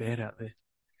 Man, it's bad out there.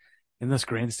 In this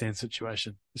grandstand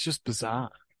situation, it's just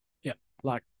bizarre. Yeah.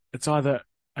 Like, it's either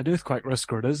an earthquake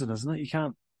risk or it isn't it? You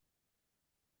can't.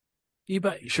 Yeah,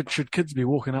 but Should kids be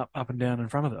walking up and down in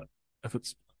front of it if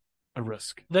it's a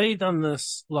risk? they done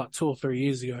this like 2 or 3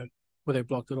 years ago where they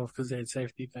blocked it off because they had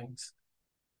safety things.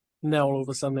 Now all of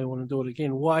a sudden they want to do it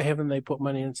again. Why haven't they put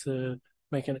money into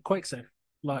making it quake safe?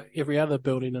 Like every other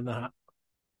building in the hut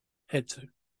had to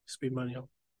spend money on.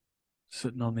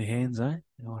 Sitting on their hands, eh?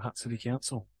 Hutt City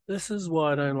Council. This is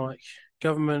why I don't like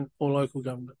government or local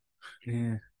government.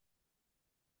 Yeah.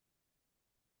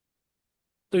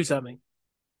 Do something,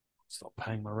 Stop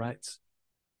paying my rates.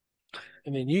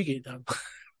 and then you get done.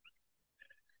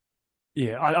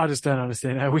 Yeah, I just don't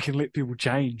understand how we can let people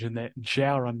change and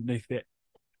shower underneath that,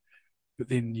 but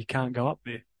then you can't go up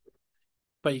there.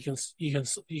 But you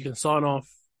can sign off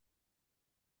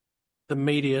the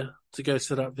media to go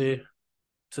sit up there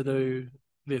to do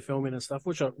their filming and stuff,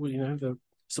 which the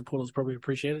supporters probably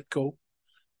appreciate it. Cool,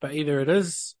 but either it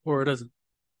is or it isn't.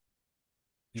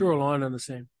 Draw a line in the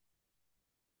sand.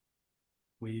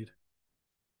 Weird.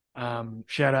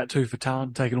 Shout out to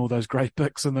Fatan taking all those great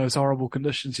pics in those horrible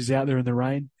conditions. She's out there in the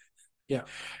rain. Yeah.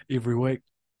 Every week.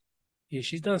 Yeah,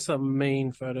 she's done some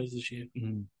mean photos this year.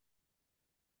 Mm.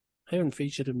 I haven't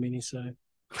featured in many, so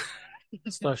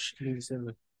Slush, can you just have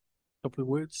a couple of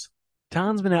words?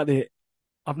 Tan's been out there.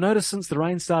 I've noticed since the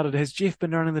rain started, has Jeff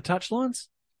been running the touchlines?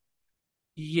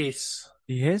 Yes,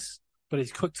 He has. but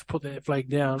he's quick to put that flag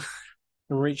down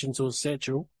and reach into his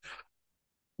satchel.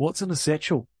 What's in a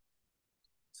satchel?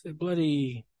 It's that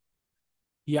bloody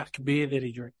yuck beer that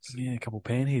he drinks. Yeah, a couple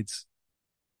panheads.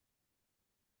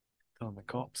 Telling the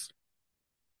cops.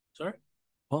 Sorry?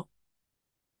 What?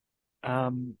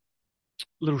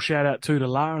 Little shout out to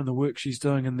Lara and the work she's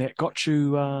doing in that Got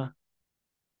You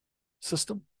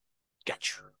system. Got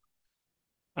you.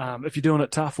 If you're doing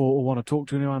it tough or want to talk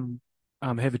to anyone,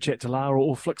 have a chat to Lara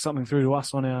or flick something through to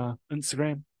us on our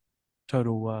Instagram.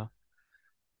 Total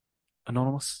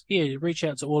anonymous. Yeah, reach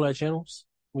out to all our channels.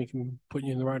 We can put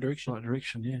you in the right direction. Right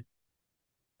direction,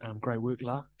 yeah. Great work,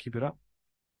 La. Keep it up.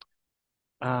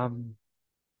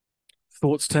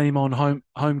 Thoughts, team, on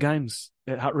home games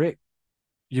at Hutt Rec?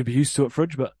 You'll be used to it,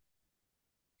 Fridge, but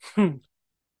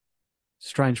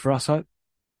strange for us, Hope.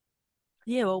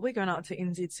 Yeah, well, we're going out to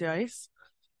NZCIS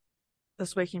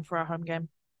this weekend for our home game.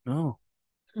 Oh,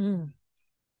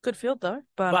 Good field though,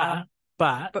 but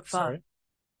But far. sorry,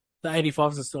 the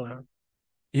 85s are still out.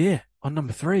 yeah, on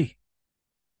number 3.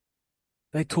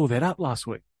 They tore that up last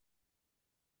week.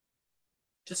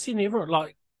 Just seeing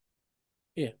everyone,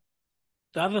 yeah.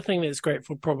 The other thing that's great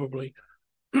for probably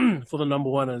for the number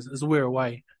one is we're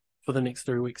away for the next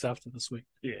 3 weeks after this week.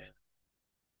 Yeah.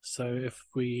 So if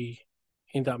we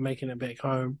end up making it back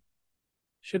home,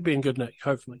 should be in good nick,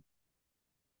 hopefully.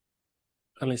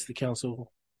 Unless the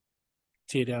council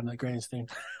tear down the grandstand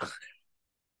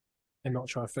and not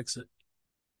try to fix it.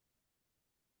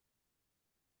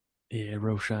 Yeah,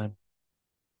 real shame.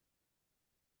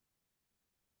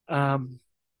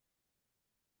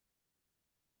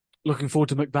 Looking forward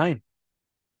to McBain. A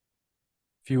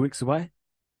few weeks away.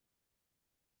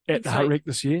 At the Hutt Rec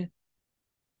this year.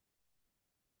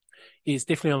 He's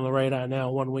definitely on the radar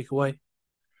now, 1 week away.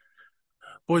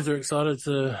 Boys are excited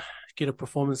to get a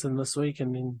performance in this week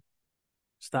and then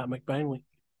start McBain week.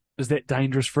 Is that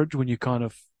dangerous, Fridge, when you're kind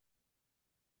of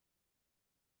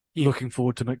looking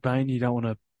forward to McBain? You don't want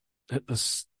to hit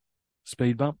this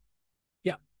speed bump?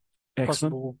 Yeah. Axeman?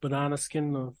 Possible banana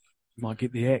skin of Might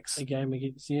get the axe. a game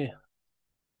against, yeah.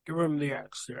 Give him the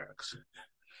axe.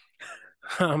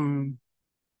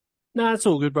 No, it's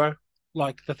all good, bro.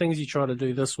 Like, the things you try to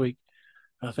do this week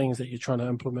are things that you're trying to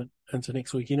implement into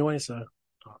next week anyway, so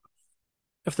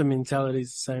if the mentality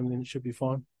is the same, then it should be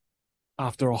fine.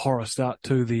 After a horror start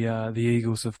to the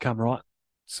Eagles have come right.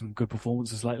 Some good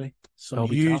performances lately. Some They'll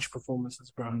be huge tough.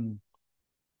 performances, bro.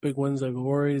 Big wins over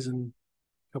Warriors and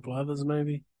a couple others,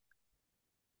 maybe.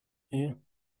 Yeah.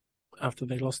 After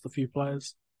they lost a few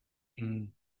players. The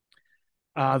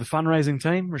fundraising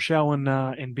team, Rochelle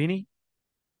and Benny,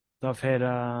 they've had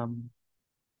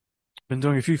been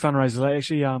doing a few fundraisers lately.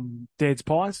 Actually, Dad's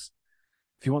Pies.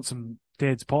 If you want some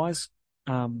Dad's Pies,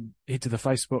 head to the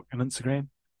Facebook and Instagram.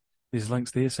 There's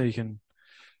links there so you can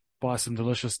buy some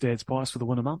delicious Dad's Pies for the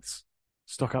winter months.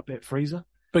 Stock up that freezer.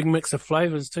 Big mix of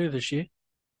flavours too this year.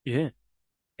 Yeah.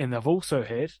 And they've also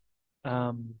had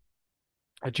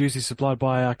a jersey supplied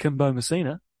by Kimbo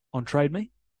Messina on Trade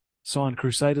Me. Signed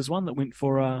Crusaders one that went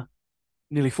for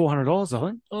nearly $400, I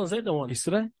think. Oh, is that the one?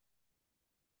 Yesterday.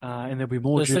 And there'll be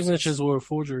more The jerseys. signatures were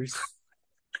forgeries.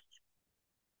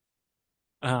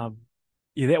 Yeah,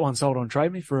 that one sold on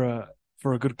Trade Me for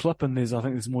a good clip, and I think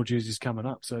there's more jerseys coming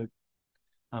up, so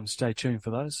stay tuned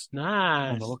for those.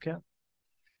 Nice. On the lookout.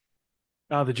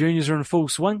 The juniors are in full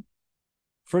swing.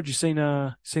 Fred, you seen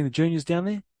the juniors down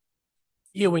there?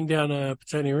 Yeah, went down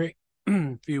Petone Rec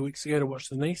a few weeks ago to watch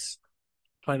the niece.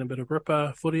 Playing a bit of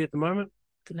ripper footy at the moment.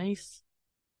 Denise.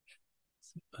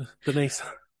 The niece.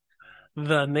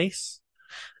 The niece.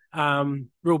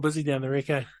 Real busy down the rec,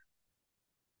 eh?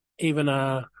 Even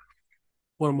one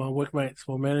of my workmates,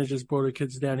 my managers, brought her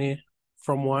kids down here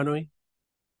from Wainui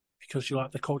because she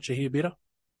liked the culture here better,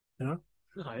 you know?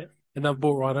 Oh, yeah. And they've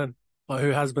brought right in. Like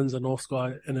her husband's a North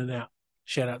guy in and out.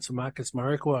 Shout out to Marcus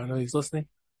Marekwa. I know he's listening.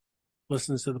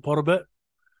 Listens to the pod a bit.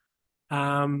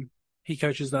 He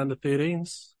coaches the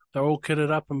under-13s. They're all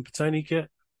kitted up in Petone kit.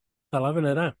 They're loving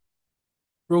it, eh?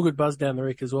 Real good buzz down the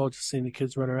rec as well, just seeing the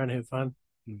kids run around and have fun.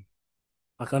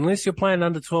 Like, unless you're playing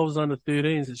under-12s,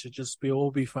 under-13s, it should just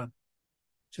all be fun.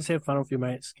 Just have fun with your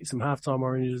mates. Get some halftime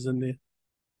oranges in there.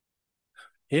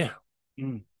 Yeah.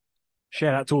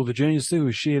 Shout out to all the juniors too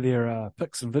who share their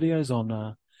pics and videos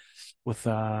on with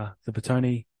the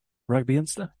Petone Rugby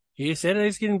Insta. Yeah,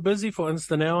 Saturday's getting busy for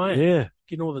Insta now, eh? Yeah.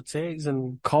 Getting all the tags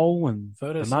and Cole and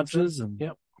photos. the nudges and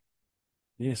yep.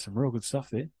 Yeah, some real good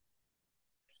stuff there.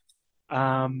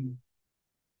 We're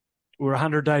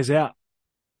 100 days out.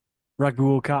 Rugby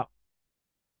World Cup.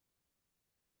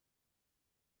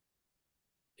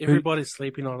 Everybody's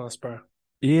sleeping on us, bro.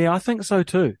 Yeah, I think so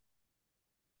too.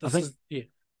 I think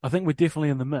we're definitely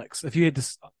in the mix. If you had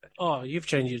to, oh, you've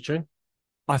changed your tune.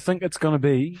 I think it's going to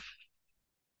be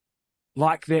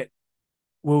like that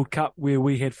World Cup where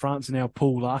we had France in our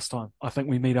pool last time. I think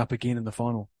we meet up again in the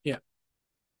final. Yeah,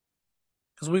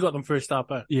 because we got them first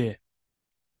up, eh? Yeah,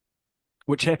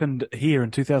 which happened here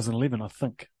in 2011, I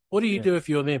think. What do you do if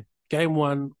you're them? Game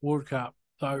 1 World Cup,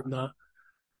 the opener.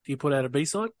 Do you put out a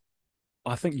B-side?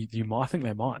 I think you might. I think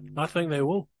they might. I think they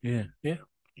will. Yeah. Yeah.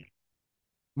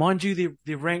 Mind you,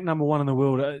 they're ranked number 1 in the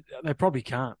world. They probably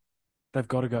can't. They've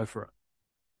got to go for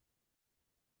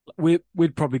it.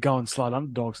 We'd probably go and slide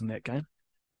underdogs in that game.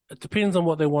 It depends on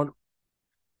what they want.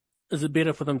 Is it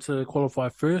better for them to qualify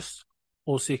first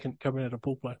or second coming out of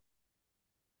pool play?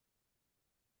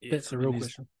 Yeah, that's the real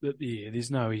question. Yeah,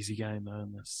 there's no easy game though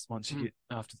in this once you get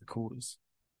after the quarters.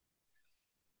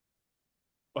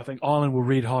 I think Ireland will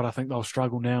red hot. I think they'll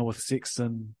struggle now with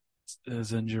Sexton,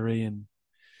 his injury, and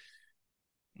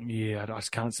yeah, I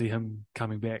just can't see him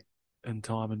coming back in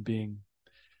time and being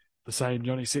the same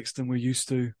Johnny Sexton we're used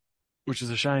to, which is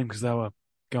a shame because they were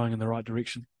going in the right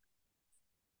direction.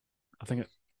 I think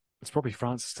it's probably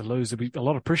France's to lose. There'll be a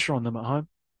lot of pressure on them at home.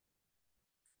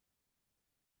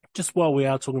 Just while we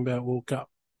are talking about World Cup,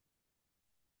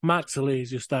 Mark Saleh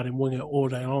is your starting winger all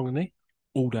day long, isn't he?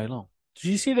 All day long. Did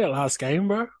you see that last game,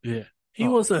 bro? Yeah. He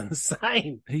was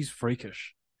insane. He's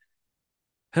freakish.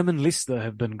 Him and Leicester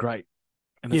have been great.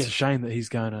 And it's a shame that he's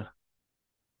going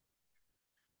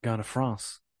to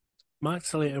France. Mark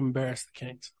Saleh embarrassed the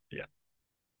Canes. Yeah.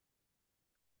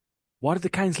 Why did the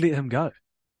Canes let him go?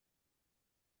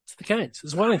 It's the Canes.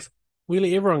 It's Wellington. We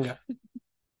let everyone go.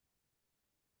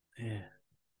 Yeah.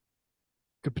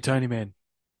 Good Petone man.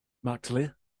 Mark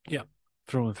Talia. Yeah.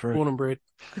 Through and through. Born and bred.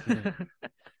 Yeah.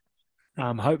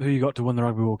 Hope who you got to win the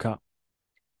Rugby World Cup?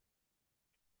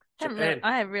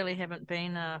 I really haven't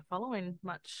been following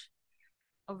much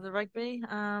of the rugby.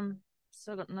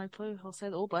 Still got no clue. I'll say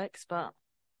the All Blacks, but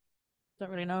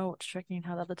don't really know what's tracking,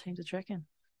 how the other teams are tracking.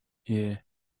 Yeah.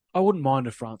 I wouldn't mind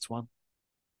if France won.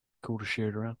 Cool to share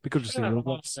it around. Be good to see the All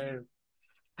Blacks.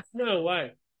 No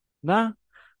way. Nah?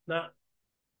 Nah.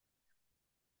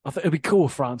 I think it'd be cool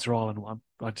if France or Ireland won.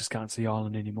 I just can't see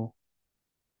Ireland anymore.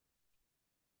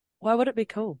 Why would it be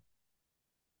cool?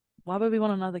 Why would we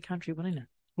want another country winning it?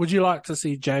 Would you like to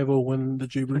see Javel win the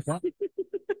Jubilee Cup?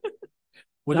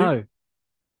 No. You?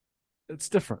 It's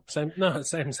different. Same. I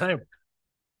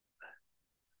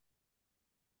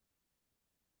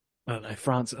don't know,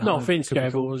 France. No offense,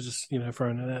 Javel. Was just,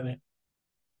 throwing it out there.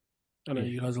 I know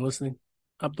you guys are listening.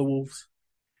 Up the Wolves.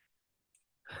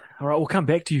 All right, we'll come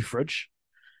back to you, Fridge,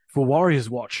 for Warriors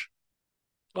Watch.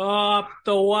 Up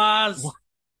the Waz.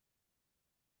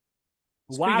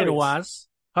 Speaking of Waz,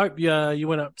 hope you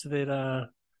went up to that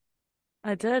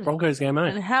I did. Broncos game, eh?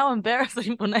 And how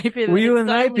embarrassing for Napier. Were you in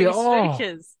so Napier? many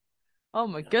strikers. Oh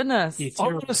my goodness. Yeah,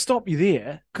 I'm going to stop you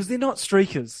there because they're not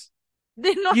streakers.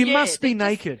 They're not You yet. must be They're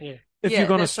just- naked Yeah. if Yeah, you're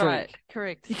going to that's streak. right.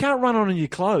 Correct. You can't run on in your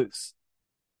clothes.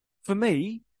 For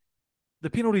me, the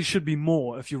penalty should be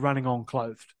more if you're running on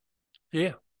clothed.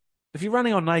 Yeah. If you're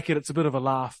running on naked, it's a bit of a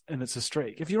laugh and it's a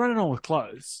streak. If you're running on with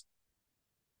clothes,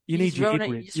 you need your head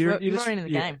red. You're just- ruining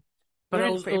the yeah. game. But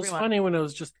Ruining it was for everyone. funny when it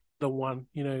was just the one,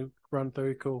 run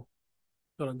through, cool.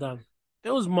 Got it done.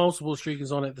 There was multiple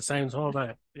streakers on at the same time,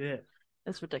 mate. Yeah.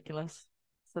 It's ridiculous.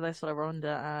 So they sort of ruined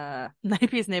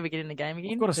Napier's never getting the game I've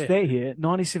again. got a stat here.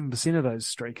 97% of those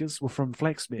streakers were from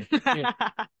Flaxbear.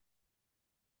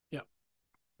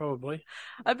 Probably.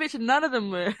 I bet you none of them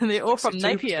were. They're all from 62%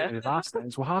 Napier. of their last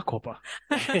names were Harkopper.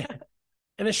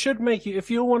 And it should make you,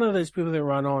 if you're one of those people that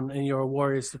run on and you're a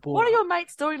Warriors supporter. What are your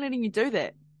mates doing letting you do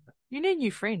that? You need new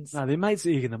friends. No, their mates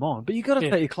are egging them on. But you got to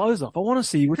Yeah. take your clothes off. I want to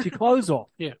see you with your clothes off.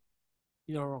 You're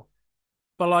not wrong.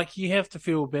 But like, you have to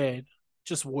feel bad,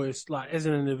 just worse, like as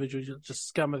an individual, you're just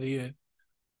scum of the earth.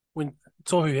 When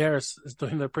Tohu Harris is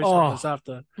doing the press conference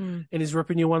after, and he's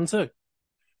ripping you one too.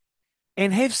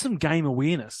 And have some game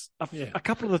awareness. Yeah. A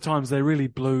couple of the times they really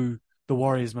blew the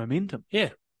Warriors' momentum. Yeah.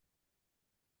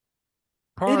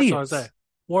 Prioritize Idiots. that.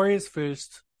 Warriors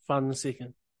first, fun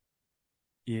second.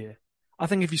 Yeah. I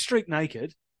think if you streak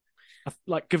naked,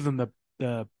 like give them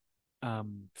the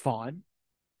fine.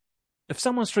 If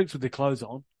someone streaks with their clothes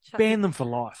on, ban them for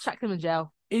life. Chuck them in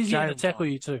jail. Easier Jail to tackle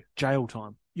time. you too. Jail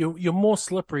time. You're more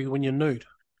slippery when you're nude.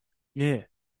 Yeah.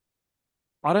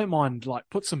 I don't mind, like,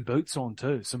 put some boots on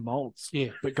too, some molds. Yeah.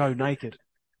 But go naked.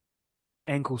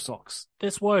 Ankle socks.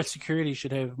 That's why security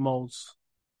should have molds.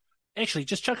 Actually,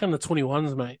 just chuck in the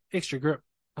 21s, mate. Extra grip.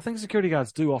 I think security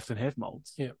guards do often have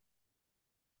molds. Yeah.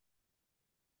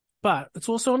 But it's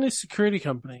also on these security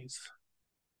companies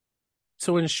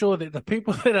to ensure that the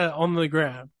people that are on the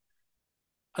ground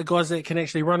are guys that can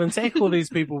actually run and tackle these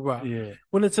people, bro. Yeah.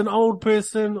 When it's an old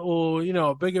person or,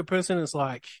 a bigger person, it's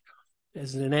like,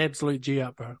 it's an absolute G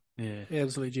up, bro. Yeah.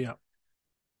 Absolute G up.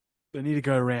 They need to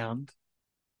go around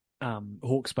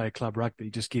Hawke's Bay Club Rugby,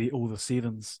 just get all the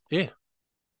sevens. Yeah.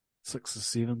 6s,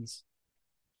 7s.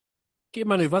 Get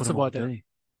Manu Put 'em on Vatsavai down. D.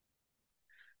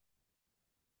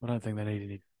 I don't think they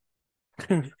need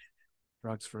any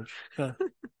drugs for it. No.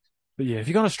 But yeah, if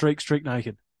you're going to streak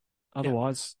naked.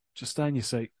 Otherwise, just stay in your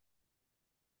seat.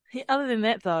 Yeah, other than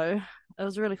that, though, it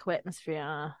was a really cool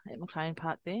atmosphere at McLean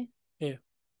Park there. Yeah.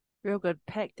 Real good,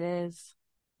 packed as.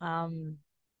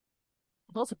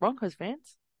 Lots of Broncos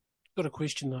fans. Got a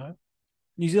question, though.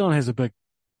 New Zealand has a big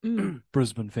Mm.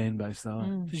 Brisbane fan base, though.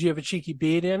 Mm. Did you have a cheeky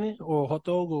beer down there or a hot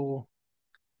dog or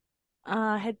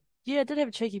I did have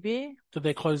a cheeky beer. did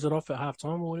they close it off at half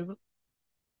time or whatever?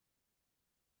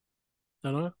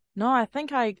 Don't know. No, I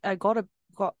think I got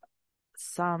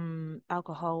some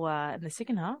alcohol in the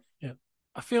second half.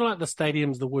 I feel like the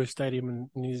stadium's the worst stadium in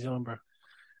New Zealand, bro.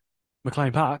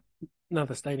 McLean Park. No,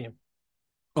 the stadium.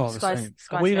 Oh, the Sky- same.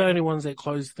 Sky Are we the Stadium. only ones that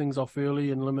close things off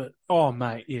early and limit? Oh,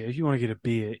 mate, yeah. If you want to get a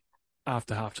beer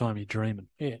after half time, you're dreaming.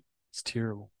 Yeah. It's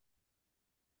terrible.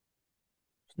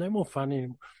 It's no more fun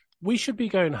anymore. We should be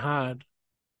going hard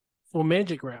for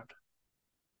Magic Round.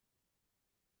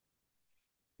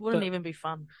 Wouldn't But- even be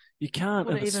fun. You can't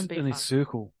Would in it even be a fun?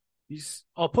 circle.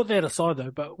 I'll put that aside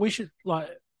though, but we should, like,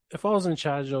 if I was in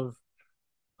charge of,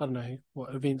 I don't know,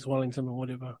 what, Events Wellington or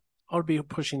whatever, I'd be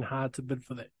pushing hard to bid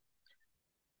for that.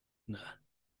 Nah.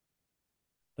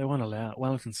 They won't allow it.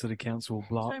 Wellington City Council will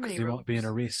blow So up many because there might be an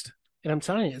rules. arrest. And I'm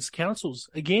telling you, it's councils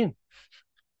again.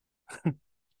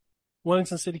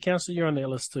 Wellington City Council, you're on that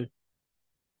list too.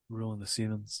 Ruling the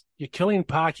sevens. You're killing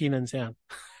parking in town.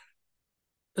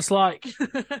 It's like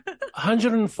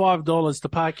 $105 to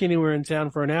park anywhere in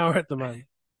town for an hour at the moment.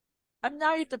 And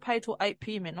now you have to pay till 8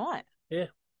 p.m. at night. Yeah.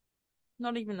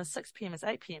 Not even the 6 p.m. It's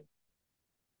 8 p.m.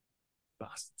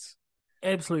 Bastards.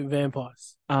 Absolute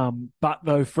vampires. But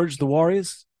though, Fridge the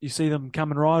Warriors, you see them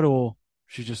coming right, or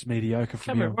she's just mediocre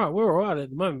from Coming here? right, we're all right at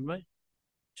the moment, mate.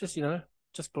 Just,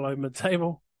 just below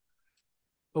mid-table.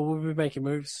 But we'll be making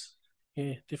moves.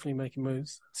 Yeah, definitely making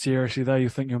moves. Seriously though, you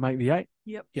think you'll make the 8?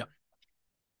 Yep. Yeah.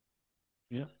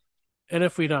 And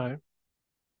if we don't,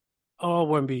 I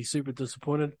won't be super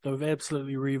disappointed. They've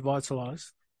absolutely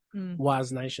revitalised Mm.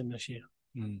 Wise Nation this year.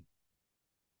 Mm.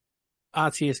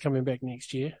 RTS coming back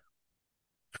next year.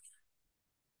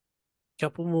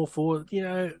 Couple more forward.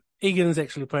 Egan's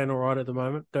actually playing all right at the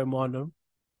moment. Don't mind him.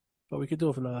 But we could do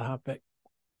it with another halfback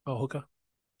or hooker.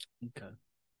 Okay.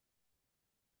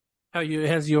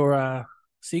 How's your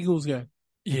Seagulls going?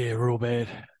 Yeah, real bad.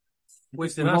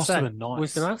 Western We Us, lost eh? them in nights.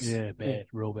 Western Us? Yeah, bad, Yeah.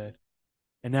 real bad.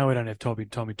 And now we don't have Tommy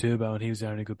Turbo, and he was the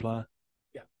only good player.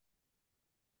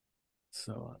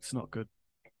 So it's not good.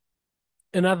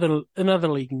 In other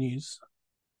league news,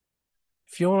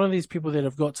 if you're one of these people that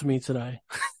have got to me today,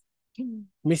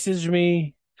 message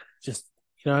me, just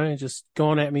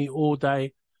gone at me all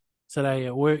day today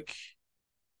at work.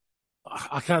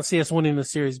 I can't see us winning the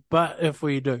series, but if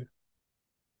we do,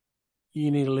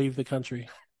 you need to leave the country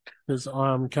because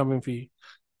I'm coming for you.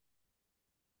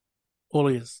 All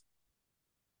ears.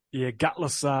 Yeah,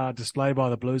 gutless display by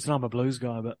the Blues. And I'm a Blues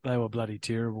guy, but they were bloody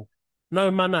terrible. No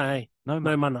mana, eh? No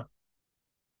No mana.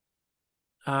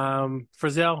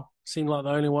 Frizzell seemed like the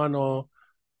only one, or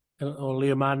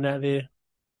Leo Martin out there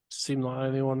seemed like the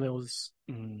only one that was,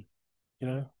 doing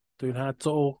hard to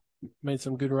all. Made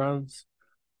some good runs.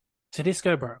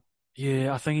 Tedesco, bro.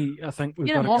 Yeah, I think we've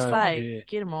Get got him to off, go. mate. Yeah.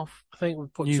 Get him off. I think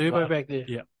we've put New Turbo blood. back there.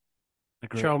 Yeah.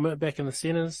 Agree. Charles Mitt back in the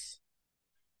centres.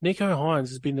 Nico Hines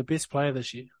has been the best player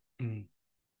this year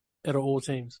out of all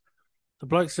teams. The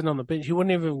bloke sitting on the bench, he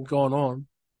wouldn't have even gone on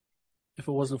if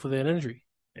it wasn't for that injury.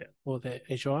 Yeah. Or that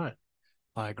HIA.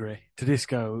 I agree.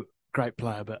 Tedesco, great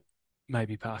player, but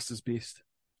maybe past his best.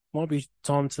 Might be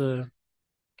time to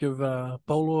give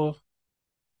Paulo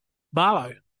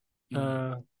Barlow,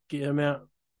 get him out.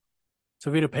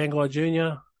 Tavita Pangai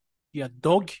Jr., yeah,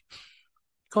 dog.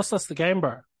 Cost us the game,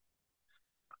 bro.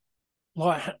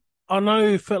 Like, I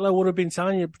know Fitler would have been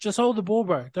telling you, just hold the ball,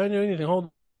 bro. Don't do anything. Hold.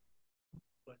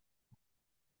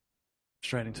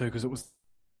 Frustrating too, because it was.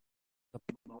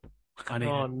 I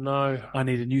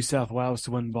needed New South Wales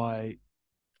to win by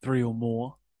 3 or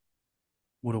more.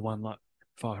 Would have won like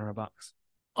 $500.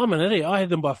 I'm an idiot. I had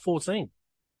them by 14.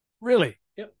 Really?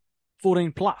 Yep.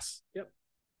 14 plus. Yep.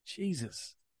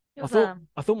 Jesus. It I was,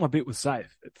 thought my bet was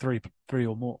safe at three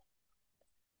or more.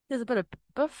 There's a bit of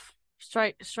biff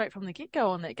straight from the get-go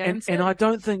on that game. And I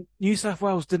don't think New South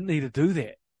Wales didn't need to do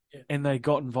that. Yeah. And they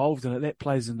got involved in it. That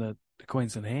plays in the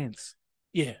Queensland hands.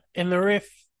 Yeah. And the ref,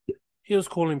 he was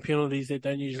calling penalties that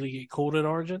don't usually get called at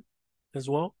Origin as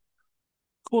well.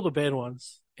 Call the bad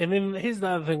ones. And then here's the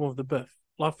other thing with the biff.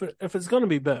 Like, if it's going to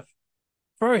be biff,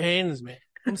 throw hands, man.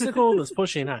 I'm sick of all this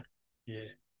pushing, eh? Yeah.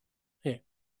 Yeah.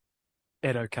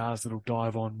 Edo Carr's little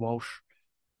dive on Walsh.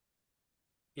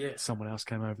 Yeah. Someone else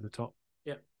came over the top.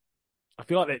 Yeah. I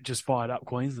feel like that just fired up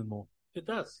Queensland more. It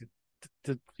does.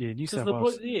 New South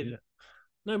Wales. Yeah.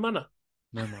 No mana.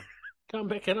 No money. Can't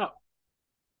back it up.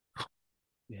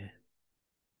 Yeah.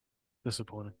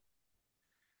 Disappointing.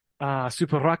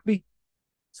 Super Rugby.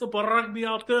 Super Rugby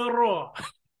Aotearoa.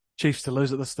 Chiefs to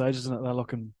lose at this stage, isn't it? They're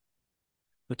looking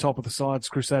the top of the sides.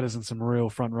 Crusaders in some real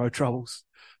front row troubles.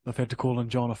 They've had to call in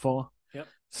John Afoa. Yep.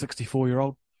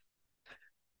 64-year-old.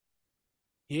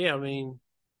 Yeah, I mean,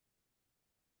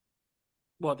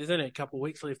 there's only a couple of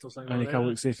weeks left or something. Only a couple of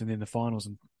weeks left and then the finals.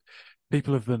 And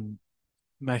people have been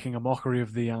making a mockery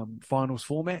of the finals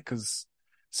format because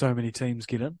so many teams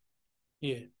get in.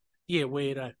 Yeah. Yeah,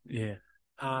 weird, eh? Yeah.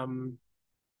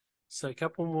 So a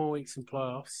couple more weeks in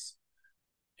playoffs,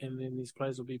 and then these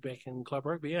players will be back in club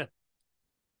rugby, yeah.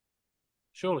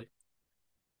 Surely.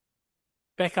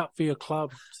 Back up for your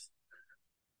clubs.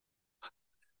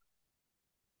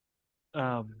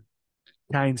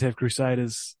 Canes have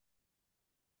Crusaders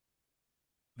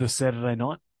this Saturday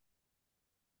night.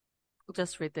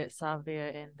 Just read that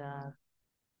Savia and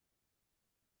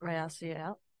Rayasi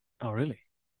out Oh, really?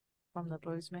 from the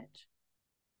Blues match.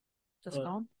 Just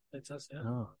gone. That's us, yeah.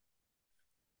 Oh.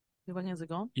 The wingers are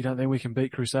gone. You don't think we can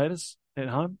beat Crusaders at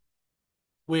home?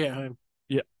 We're at home.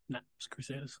 Yep. No, it's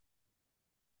Crusaders.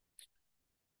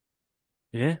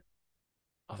 Yeah?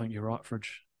 I think you're right,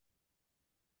 Fridge.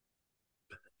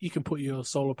 You can put your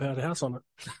solar-powered house on it.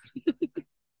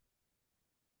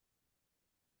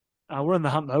 We're in the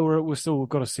hunt, though. We've still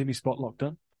got a semi-spot locked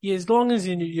in. Yeah, as long as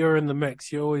you're in the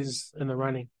mix, you're always in the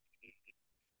running.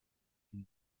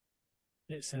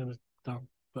 That sounds dumb,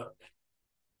 but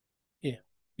yeah.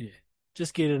 Yeah.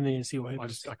 Just get in there and see what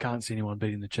happens. I can't see anyone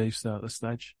beating the Chiefs, though, at this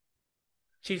stage.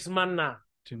 Chiefs mana.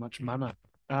 Too much mana.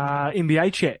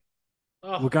 NBA chat.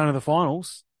 Oh. We're going to the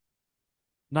finals.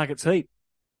 Nuggets Heat.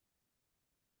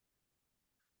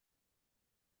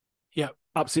 Yeah.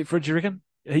 Upset Fridge, you reckon?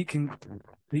 Heat can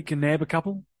nab a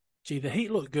couple? Gee, the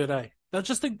Heat look good, eh? They're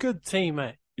just a good team,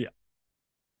 eh? Yeah.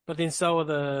 But then so are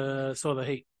the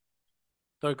Heat.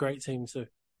 They're a great team too.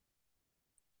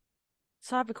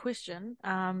 So I have a question.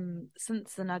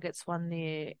 Since the Nuggets won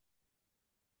their,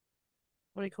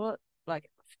 what do you call it? Like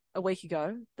a week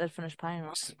ago, they'd finished playing,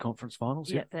 right? Conference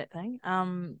finals, Yeah, that thing.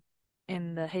 And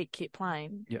the Heat kept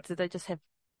playing. Yeah. Did they just have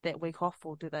that week off,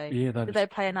 or do they? Yeah, Did they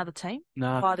play another team?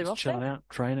 Nah, while they're just off chilling there? out,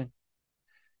 training.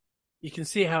 You can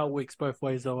see how it works both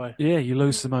ways, though. Yeah, you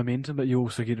lose the momentum, but you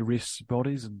also get to rest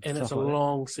bodies and And stuff it's a like that.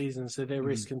 long season, so their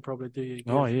rest can probably do you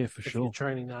good. Oh, yeah, for if sure. you're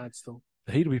training hard still.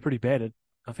 The Heat will be pretty battered.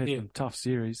 I've had Yeah. some tough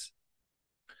series.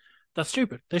 That's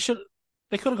stupid. They could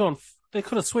have gone. They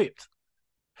could have swept,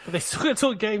 but they still got to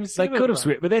a game They 7. could have bro.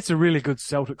 swept, but that's a really good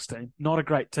Celtics team. Not a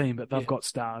great team, but they've Yeah. got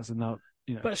stars and they'll,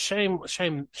 But shame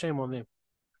on them.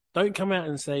 Don't come out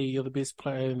and say you're the best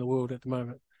player in the world at the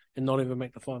moment and not even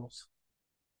make the finals.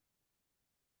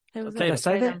 Who was Did they it?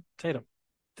 say that? Tatum. Tatum.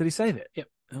 Did he say that? Yep.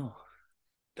 Oh,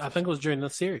 I think it was during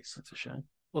this series, that's a shame.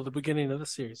 or the beginning of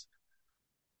this series.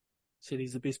 Said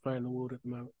he's the best player in the world at the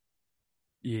moment.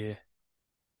 Yeah.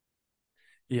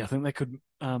 Yeah, I think they could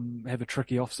have a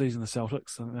tricky off-season, the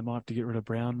Celtics. I think they might have to get rid of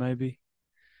Brown, maybe.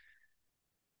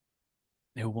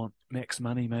 He'll want max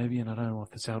money, maybe, and I don't know if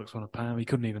the Celtics want to pay him. He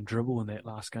couldn't even dribble in that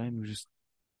last game. He was just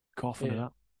coughing it Yeah.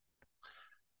 up.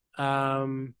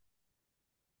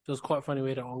 It was quite funny. We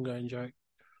had an ongoing joke.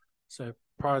 So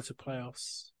prior to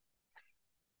playoffs,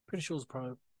 pretty sure it was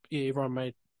prior. Yeah, everyone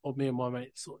made, or me and my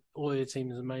mates, all their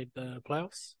teams have made the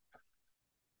playoffs.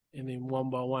 And then one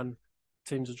by one,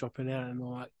 teams are dropping out and they're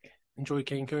like, enjoy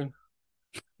Cancun.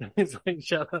 It's like,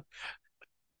 shut up.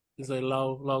 There's like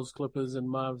Lowell's Clippers and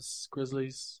Mavs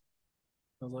Grizzlies.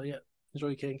 I was like, yeah,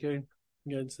 enjoy Cancun.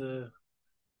 I'm going to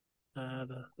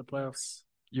the playoffs.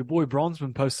 Your boy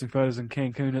Bronzeman posting photos in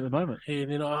Cancun at the moment. Yeah,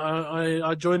 and then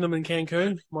I joined them in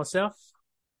Cancun myself.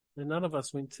 And none of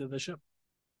us went to the ship.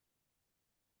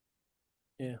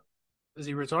 Yeah. Is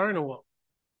he retiring or what?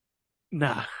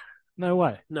 Nah, no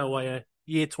way. No way, eh?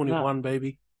 Year 21,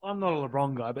 baby. I'm not a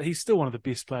LeBron guy, but he's still one of the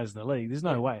best players in the league. There's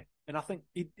no Yeah. way. And I think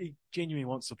he genuinely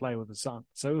wants to play with his son,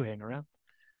 so he'll hang around.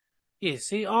 Yeah,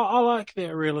 see, I like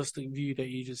that realistic view that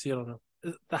you just said on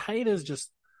him. The haters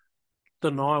just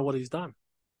deny what he's done.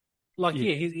 Like,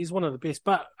 Yeah. he's one of the best,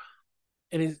 but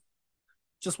and he's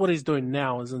just what he's doing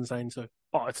now is insane too.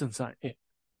 Oh, it's insane. Yeah.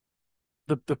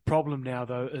 The problem now,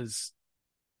 though, is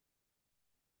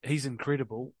he's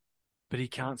incredible, but he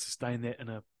can't sustain that in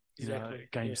a Exactly,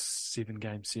 game yeah. 7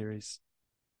 game series.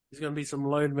 There's going to be some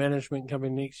load management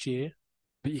coming next year.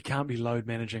 But you can't be load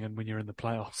managing and when you're in the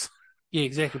playoffs. Yeah,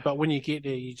 exactly. But when you get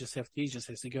there, he just has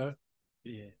to go.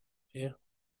 Yeah. Yeah.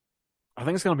 I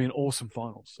think it's going to be an awesome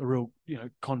finals. A real,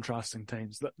 contrasting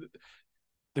teams.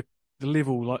 The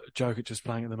level like Jokic is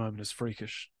playing at the moment is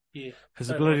freakish. Yeah. His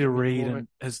Don't ability like to him read anymore, and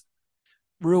his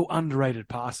real underrated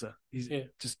passer. He's Yeah.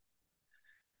 just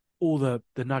all the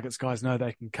Nuggets guys know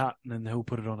they can cut and then he'll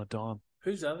put it on a dime.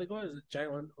 Who's the other guy? Is it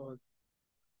Jalen or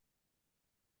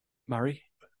Murray.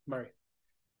 Murray?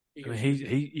 I mean,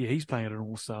 he's playing at an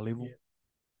all-star level.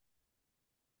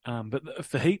 Yeah. But if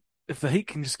the Heat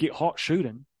can just get hot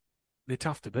shooting, they're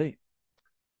tough to beat.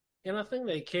 And I think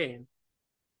they can.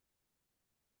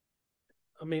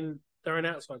 I mean, they're an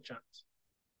outside chance.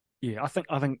 Yeah, I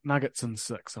think Nuggets in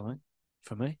 6. I think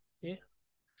for me.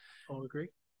 I'll agree.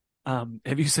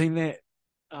 Have you seen that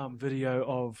video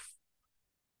of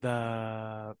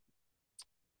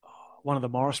one of the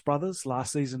Morris brothers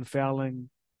last season fouling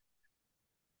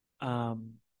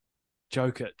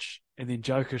Jokic, and then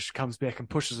Jokic comes back and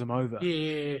pushes him over.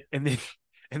 Yeah. And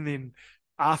then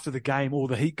after the game, all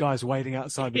the Heat guys waiting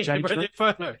outside the change room.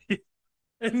 Photo.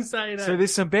 Insane. So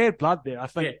there's some bad blood there. I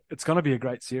think it's going to be a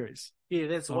great series. Yeah,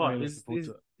 that's I'm why. really looking forward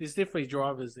to it. There's definitely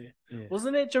drivers there. Yeah.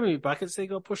 Wasn't that Jimmy Buckets that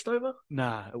got pushed over?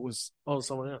 Nah, it was Oh,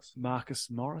 someone else. Marcus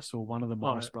Morris or one of the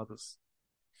Morris brothers.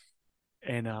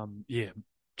 And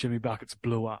Jimmy Buckets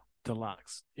blew up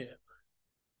deluxe. Yeah.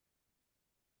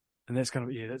 And that's gonna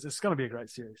be it's gonna be a great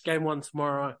series. Game 1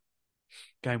 tomorrow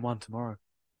Game 1 tomorrow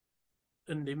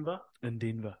in Denver. in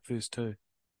Denver, first 2.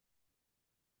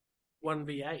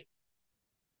 1v8.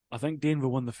 I think Denver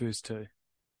won the first 2.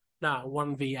 Nah,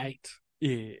 1v8.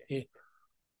 Yeah.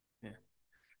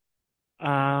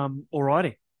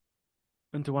 Alrighty.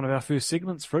 Into one of our first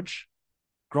segments, Fridge.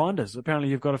 Grinders. Apparently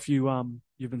you've got a few,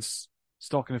 you've been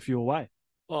stocking a few away.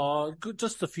 Oh, good,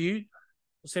 just a few. I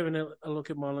was having a look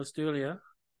at my list earlier.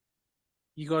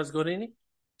 You guys got any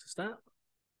to start?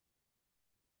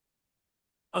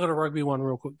 I got a rugby one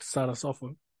real quick to start us off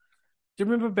with. Do you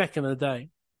remember back in the day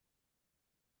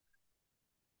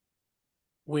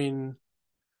when,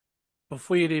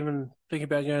 before you'd even think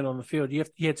about going on the field, you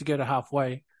had to go to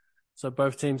halfway so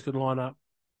both teams could line up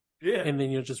Yeah. and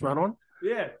then you just run on?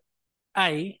 Yeah.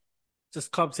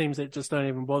 Just club teams that just don't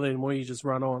even bother anymore, you just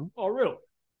run on. Oh, real?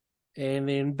 And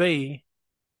then B,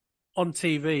 on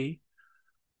TV,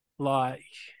 like,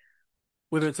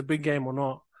 whether it's a big game or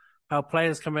not, how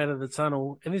players come out of the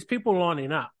tunnel and there's people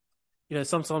lining up. You know,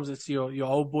 sometimes it's your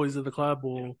old boys of the club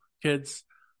or kids,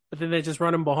 but then they're just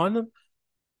running behind them.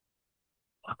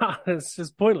 It's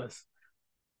just pointless.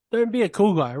 Don't be a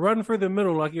cool guy. Run through the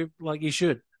middle like you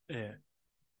should. Yeah.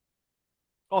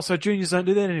 Also, juniors don't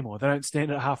do that anymore. They don't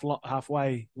stand at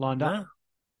halfway lined up.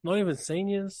 Not even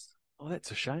seniors. Oh,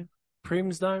 that's a shame.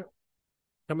 Prems don't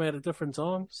come out at different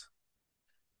times.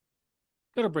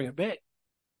 Got to bring it back.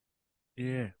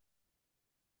 Yeah.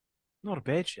 Not a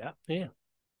bad shout. Yeah.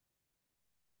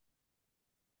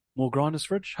 More grinders,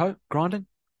 Fridge? Grinding?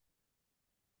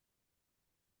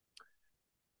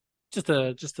 Just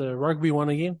a rugby one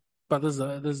again, but there's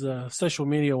a social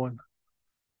media one.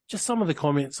 Just some of the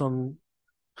comments on,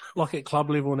 like at club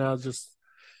level now, just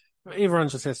everyone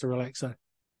just has to relax. So,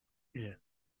 yeah,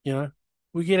 you know,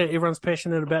 we get it. Everyone's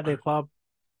passionate about their club.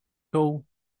 Cool.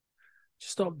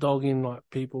 Just stop dogging like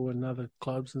people in other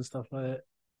clubs and stuff like that.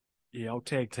 Yeah, I'll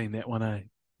tag team that one, eh?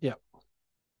 Yeah.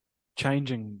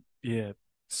 Changing,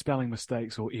 spelling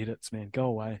mistakes or edits, man. Go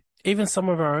away. Even some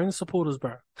of our own supporters,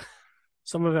 bro.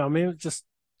 Some of our men just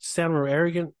sound real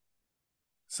arrogant.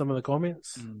 Some of the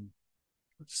comments.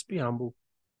 Just be humble.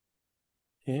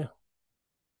 Yeah.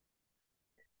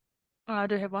 I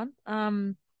do have one.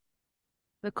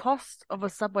 The cost of a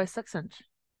Subway 6-inch.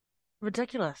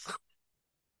 Ridiculous. It's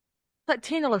like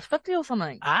 $10.50 or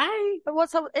something. Aye. But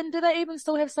what's up? And do they even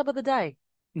still have sub of the day?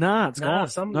 Nah, it's gone.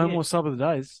 No more sub of the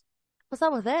days. What's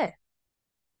up with that?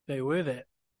 They were that.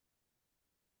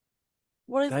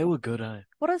 They were good, eh?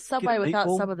 What is Subway without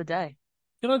sub of the day?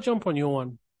 Can I jump on your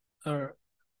one?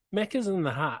 Macca's in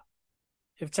the Heart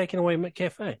have taken away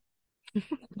McCafe.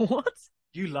 What?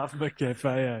 You love McCafe,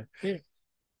 eh? Yeah.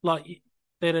 Like,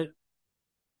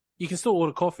 you can still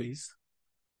order coffees,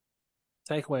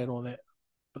 takeaway and all that,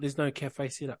 but there's no cafe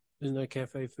setup. There's no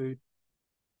cafe food.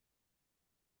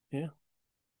 Yeah.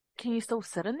 Can you still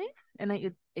sit in there and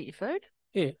eat your food?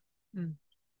 Yeah.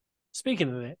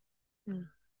 Speaking of that,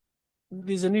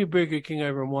 there's a new Burger King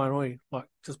over in Wainui, like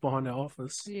just behind our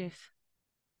office. Yes.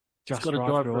 It's got a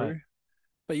drive-through,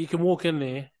 but you can walk in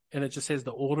there and it just has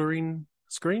the ordering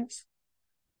screens,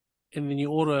 and then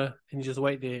you order and you just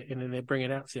wait there, and then they bring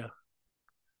it out to you.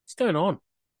 What's going on?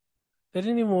 They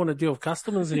didn't even want to deal with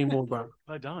customers anymore, bro.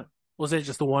 They don't. Or was that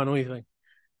just a Wainui thing?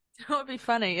 It would be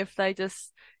funny if you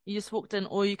just walked in,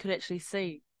 all you could actually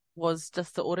see was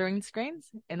just the ordering screens,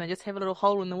 and they just have a little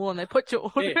hole in the wall and they put your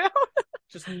order out.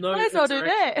 Just no. Might as well do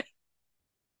that.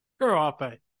 You're all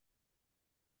right, mate.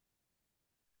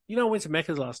 You know, I went to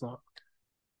Macca's last night.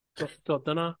 Got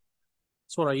dinner.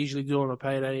 That's what I usually do on a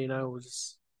payday, was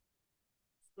just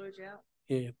Splurge out.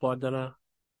 Yeah, buy dinner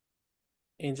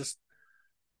and just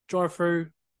drive through.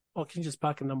 I can just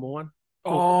park in number one.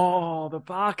 Oh, the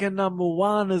parking number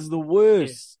one is the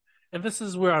worst. Yeah. And this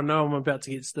is where I know I'm about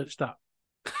to get stitched up.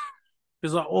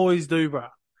 Because I always do, bro.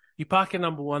 You park in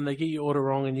number one, they get your order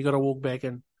wrong, and you got to walk back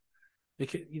in.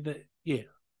 Yeah.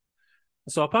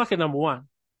 So I park at number one,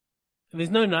 and there's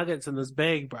no nuggets in this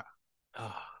bag, bro.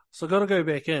 So I got to go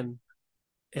back in,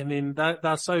 and then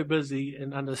they're so busy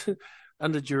and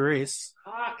under duress.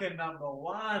 Parking number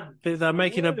one. They're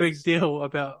making a big deal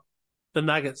about the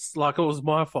nuggets like it was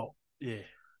my fault. Yeah.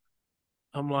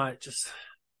 I'm like,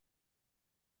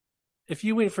 if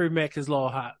you went through Macca's Lower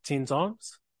Heart 10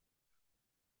 times,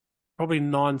 probably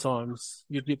 9 times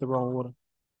you'd get the wrong order.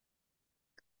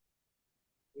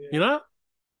 Yeah. You know?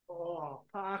 Oh,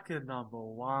 parking number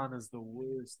one is the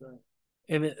worst thing.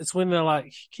 And it's when they're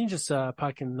like, can you just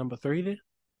park in number 3 there?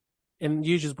 And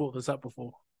you just brought this up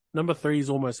before. Number 3 is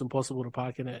almost impossible to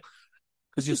park in at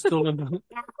because you're still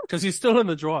in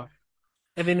the drive.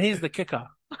 And then here's the kicker.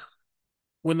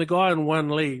 When the guy in 1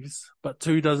 leaves, but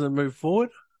 2 doesn't move forward,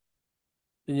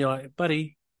 then you're like,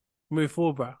 buddy, move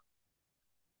forward, bro.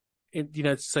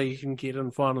 And, so you can get in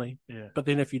finally. Yeah. But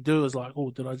then if you do, it's like, oh,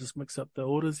 did I just mix up the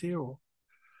orders here? Or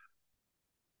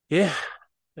yeah,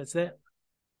 that's that.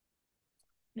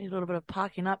 Need a little bit of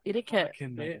parking up etiquette.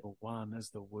 Parking number one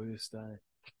is the worst, eh?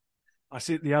 I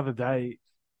said the other day,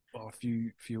 a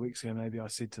few weeks ago maybe, I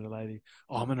said to the lady,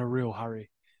 I'm in a real hurry.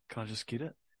 Can I just get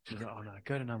it? She's like, oh no,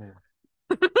 go to number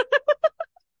 1.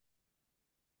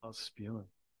 I was spewing.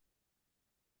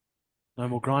 No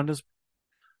more grinders?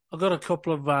 I've got a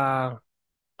couple of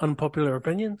unpopular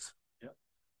opinions. Yep.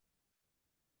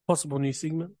 Possible new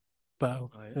segment, but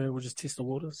we'll just test the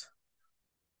waters.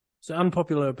 So,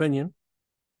 unpopular opinion,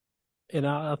 and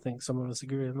I think some of us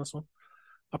agree on this one.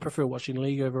 I prefer watching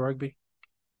league over rugby.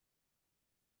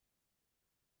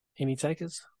 Any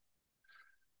takers?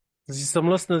 There's some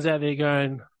listeners out there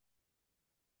going,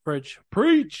 Fridge,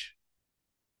 preach!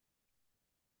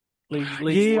 League's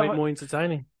way more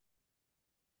entertaining.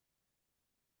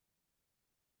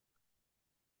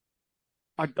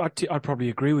 I'd probably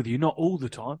agree with you. Not all the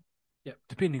time. Yep.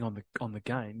 Depending on the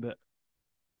game, but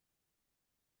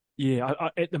Yeah,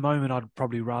 at the moment, I'd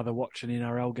probably rather watch an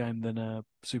NRL game than a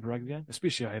Super Rugby game,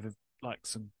 especially I have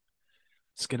some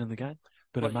skin in the game,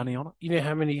 bit of money on it. You know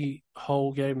how many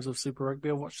whole games of Super Rugby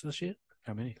I've watched this year?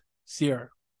 How many? 0.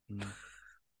 Mm.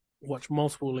 Watch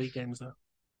multiple league games though.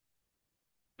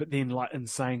 But then, in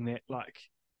saying that,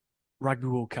 Rugby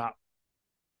World Cup,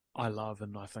 I love,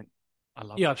 and I think I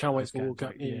love. Yeah, I can't wait those for World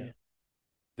games. Cup. Yeah.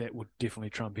 That would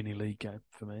definitely trump any league game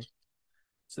for me.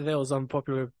 So that was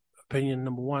unpopular opinion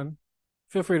number 1.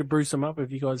 Feel free to brew some up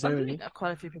if you guys have I any. think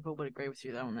quite a few people would agree with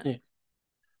you though on that.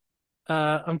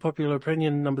 Yeah. Unpopular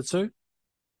opinion number 2.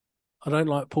 I don't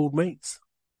like pulled meats.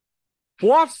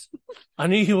 What? I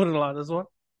knew you wouldn't like this one.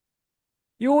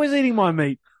 You're always eating my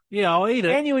meat, Yeah, I'll eat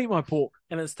it, and you eat my pork.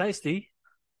 and it's tasty,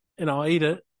 and I'll eat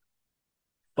it,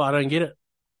 but I don't get it.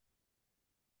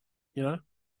 You know?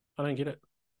 I don't get it.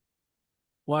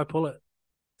 Why pull it?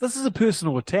 This is a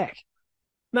personal attack.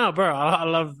 No, bro, I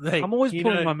love that. I'm always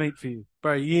pulling my meat for you.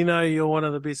 Bro, you know you're one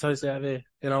of the best hosts out there,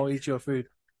 and I'll eat your food.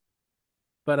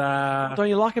 But, What don't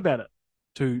you like about it?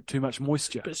 Too much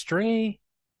moisture. bit stringy,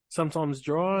 sometimes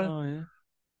dry. Oh yeah,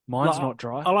 mine's Like, not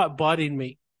dry. I like biting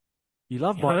meat. You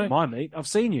love You know? my meat. I've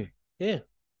seen you. Yeah.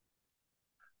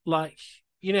 Like,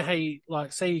 you know how you,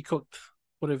 say you cooked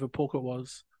whatever pork it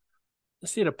was,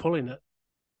 instead of pulling it,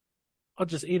 I'll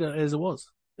just eat it as it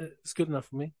was. It's good enough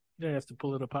for me. You don't have to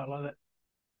pull it apart like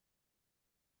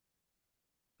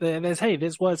that.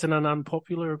 That's why it's an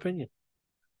unpopular opinion.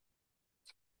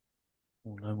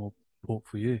 Well, no more pork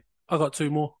for you. I got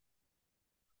 2 more.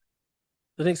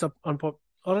 The next I don't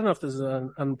know if there's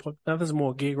an no, there's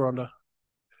more gear grinder.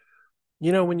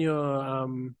 You know when you're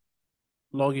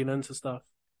logging into stuff,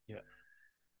 yeah,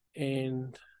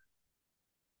 and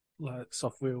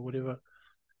software or whatever,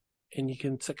 and you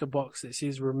can tick a box that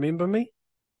says "Remember me,"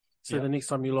 so the next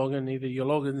time you log in, either your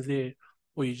login's there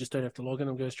or you just don't have to log in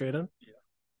and go straight in. Yeah.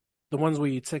 The ones where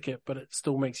you tick it, but it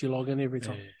still makes you log in every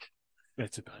time. Yeah.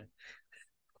 That's a pain.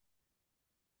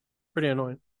 Pretty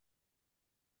annoying.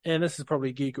 And this is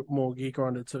probably more gear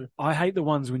grinder too. I hate the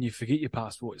ones when you forget your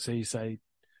password. So you say,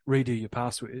 redo your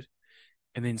password.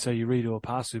 And then so you redo a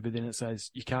password, but then it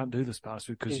says, you can't do this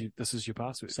password because this is your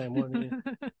password. Same one,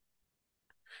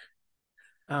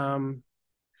 yeah.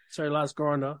 Sorry, last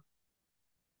grinder.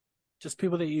 Just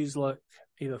people that use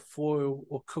either foil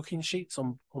or cooking sheets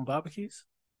on barbecues.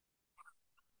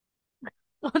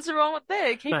 What's wrong with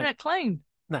that? Keeping Mate. it clean.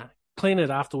 Nah, clean it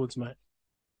afterwards, mate.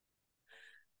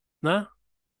 No?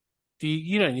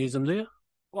 You don't use them, do you?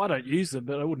 Well, I don't use them,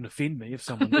 but it wouldn't offend me if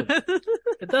someone did.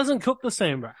 It doesn't cook the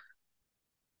same, bro.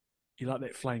 You like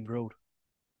that flame grilled?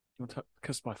 You want to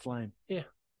kissed by flame? Yeah.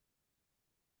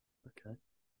 Okay.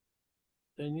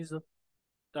 Don't use them.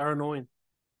 They're annoying.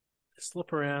 They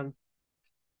slip around.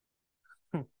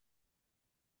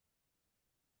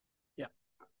 Yeah.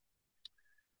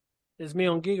 There's me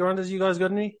on gear grinders. You guys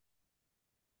got any?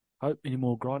 Hope any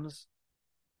more grinders?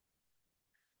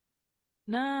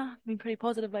 Nah, been pretty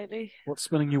positive lately. What's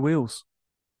spinning your wheels?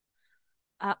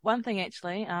 One thing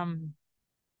actually,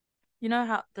 you know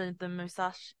how the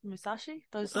Musashi,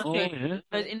 those Yeah.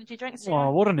 those energy drinks.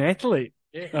 Oh, what an athlete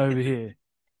Yeah. over here.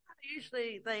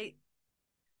 Usually they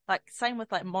same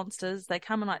with Monsters. They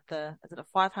come in is it a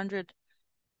 500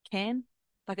 can?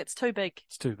 It's too big.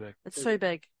 It's too big. It's too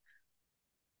big.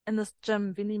 In this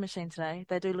gym vending machine today,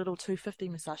 they do little 250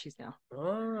 Musashis now.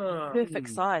 Ah. Perfect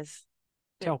size.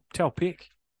 Tell Peck.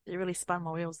 It really spun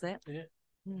my wheels there. Yeah.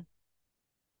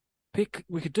 Peck,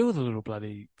 we could do with a little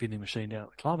bloody vending machine down at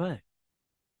the club, eh?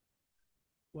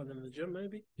 What, in the gym,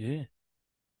 maybe? Yeah.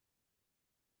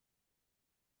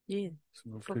 Yeah.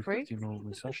 Some little For free? 250 ml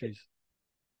Musashis.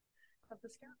 Club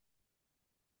discount.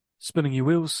 Spinning your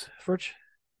wheels, Fridge?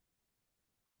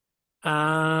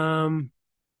 No,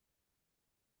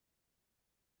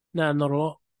 not a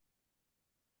lot.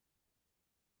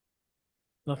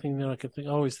 Nothing that I could think.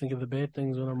 I always think of the bad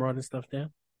things when I'm writing stuff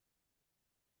down.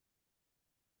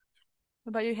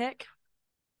 What about you, Hack?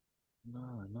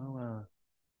 No.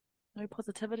 No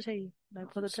positivity. No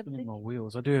positivity. Spinning my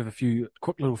wheels. I do have a few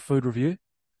quick little food review.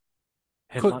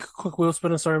 Quick wheel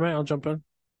spinner. Sorry, mate. I'll jump in.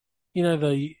 You know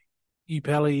the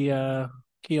Upali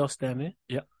kiosk down there?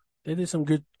 Yep. They do some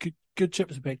good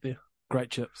chips back there.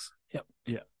 Great chips. Yep.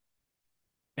 Yeah.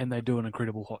 And they do an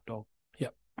incredible hot dog.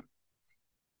 Yep.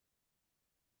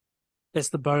 That's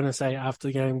the bonus,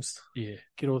 after games. Yeah.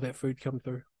 Get all that food come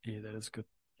through. Yeah, that is good.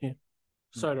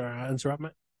 Sorry to interrupt,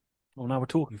 mate. Well, now we're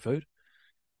talking food.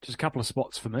 Just a couple of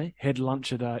spots for me. Had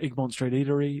lunch at Egmont Street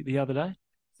Eatery the other day.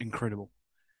 Incredible.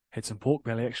 Had some pork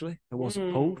belly, actually. It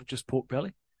wasn't pulled, just pork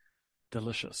belly.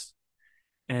 Delicious.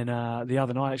 And the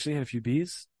other night, actually, had a few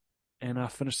beers. And I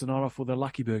finished the night off with a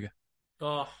Lucky Burger.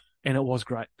 Oh, And it was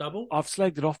great. Double? I've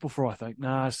slagged it off before, I think.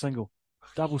 Nah, single.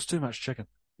 Double's too much chicken.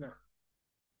 No.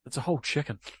 It's a whole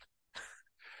chicken.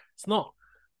 It's not.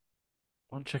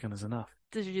 One chicken is enough.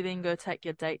 Did you then go take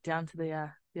your date down to the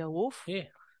old wharf? Yeah.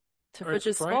 To Or it's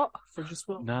Fridge's great. spot? Fridge's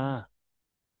spot. Nah.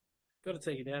 Got to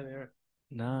take it down there.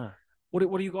 Nah. What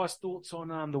are you guys' thoughts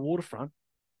on the waterfront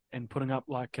and putting up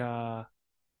like a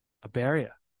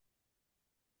barrier?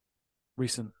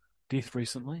 Recent death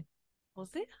recently. Was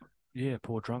there? Yeah,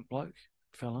 poor drunk bloke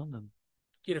fell in and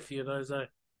Get a few of those, though.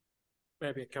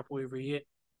 Maybe a couple every year.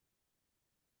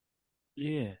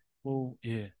 yeah. Well,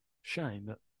 yeah. Shame,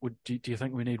 but do you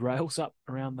think we need rails up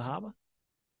around the harbour?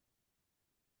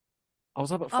 I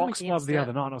was up at I'm Fox Club against the it.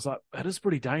 other night and I was like, it is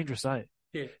pretty dangerous, eh?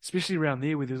 Yeah. Especially around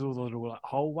there where there's all the little like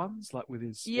hole ones, like where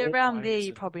there's Yeah, around there walkways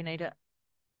you and- probably need it.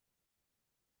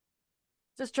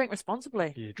 Just drink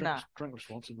responsibly. Yeah, Nah. drink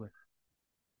responsibly.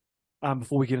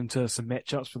 Before we get into some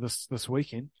matchups for this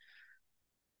weekend,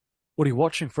 what are you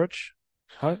watching, Fritch?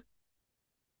 Ho?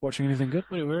 Watching anything good?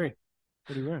 What are you wearing?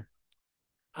 What are you wearing?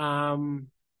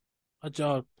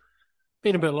 I've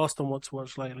been a bit lost on what to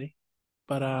watch lately,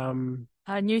 but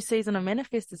A new season of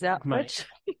Manifest is out, Mate.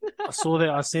 Rich. I saw that.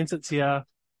 I sent it to you.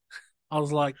 I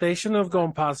was like, they shouldn't have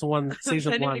gone past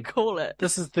season They need one. to call it.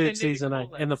 This is They third need to season,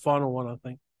 call it. and the final one, I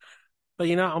think. But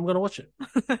you know, I'm gonna watch it.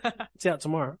 It's out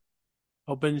tomorrow.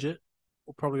 I'll binge it,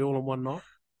 or probably all in one night.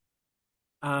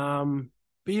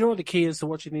 But you know what the key is to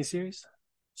watching these series?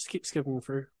 Just keep skipping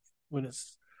through when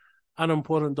it's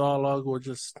unimportant dialogue or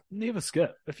just Never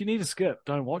skip. If you need to skip,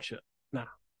 don't watch it.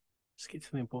 just get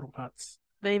to the important parts.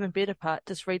 The even better part,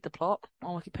 just read the plot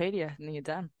on Wikipedia and then you're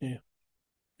done. It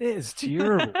is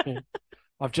terrible. Yeah.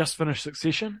 I've just finished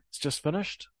Succession. It's just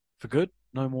finished for good.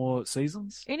 No more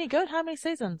seasons. Any good? How many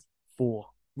seasons? 4.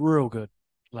 Real good.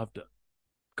 Loved it.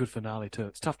 Good finale too.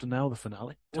 It's tough to nail the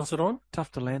finale. What's it on?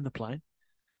 Tough to land the plane.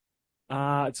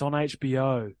 It's on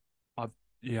HBO. I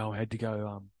had to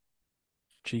go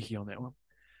cheeky on that one.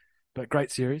 But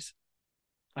great series.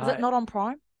 Is it not on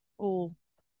Prime? Or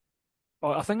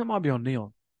I think it might be on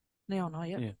Neon. Neon? Oh,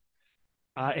 yeah. Yeah.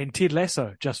 And Ted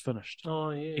Lasso just finished. Oh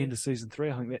yeah. End of season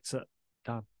 3. I think that's it.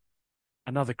 Done.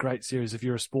 Another great series. If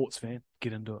you're a sports fan,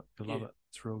 get into it. You'll love Yeah. it.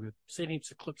 It's real good. Seen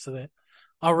heaps of clips of that.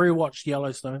 I rewatched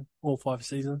Yellowstone, all 5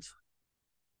 seasons.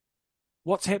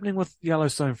 What's happening with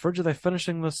Yellowstone Fridge? Are they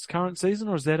finishing this current season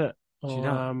or is that it? Do you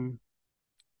know?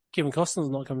 Kevin Costner's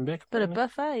not coming back. Bit of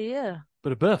apparently. buffet, yeah.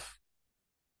 Bit of Biff.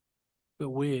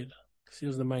 Bit weird because he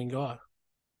was the main guy.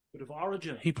 Bit of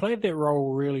origin. He played that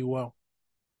role really well.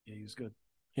 Yeah, he was good.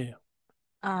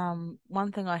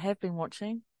 One thing I have been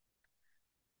watching,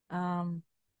 online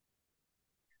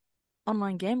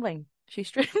gambling. She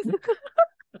streams.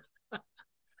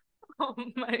 Oh,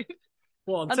 mate.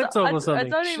 Well, on I don't- TikTok I- or something.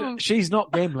 I don't even. She's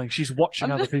not gambling. She's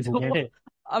watching I'm other just people gamble.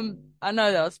 I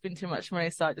know that I'll spend too much money,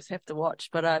 so I just have to watch.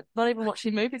 But not even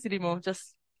watching movies anymore.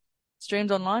 Just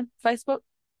streams online, Facebook.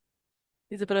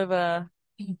 There's a bit of a.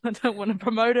 I don't want to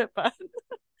promote it, but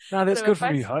No, that's Bit of good a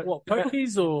from you, face- Hope. What,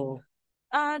 pokies or?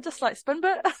 just like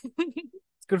Spinbit.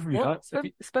 It's good from you, Hope.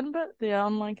 Spinbit, the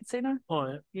online casino. Oh,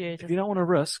 yeah. Yeah, If just, you don't want to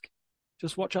risk,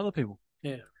 just watch other people.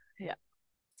 so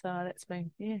that's been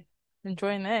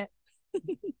enjoying that.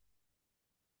 It's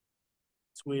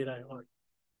weird, eh? Like,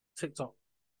 TikTok.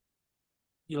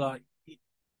 You like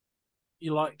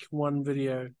one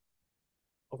video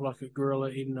of like a gorilla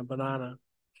eating a banana,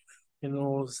 and then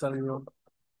all of a sudden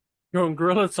you're on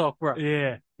gorilla talk, bro.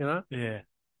 Yeah, You know? yeah.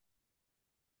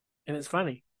 And it's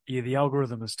funny. Yeah, the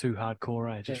algorithm is too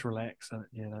hardcore, eh? Just relax.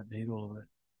 Yeah, don't need all of it.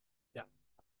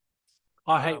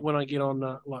 I hate when I get on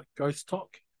like ghost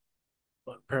talk,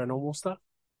 like paranormal stuff.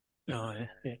 Oh, yeah.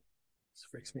 It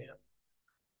freaks me out.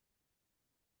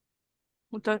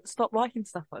 Well, don't stop liking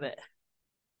stuff like that.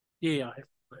 Yeah, I have.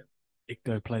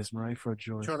 Ectoplasma, eh, for a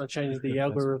joy. Trying to change the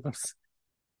algorithms.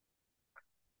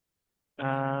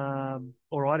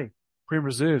 Alrighty. Prem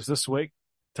Reserves this week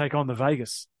take on the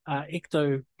Vegas.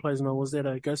 Ectoplasma, was that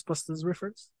a Ghostbusters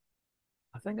reference?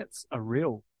 I think it's a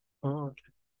real, Oh,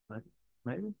 okay.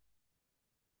 maybe.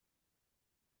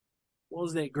 What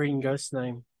was that green ghost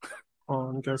name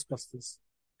on Ghostbusters?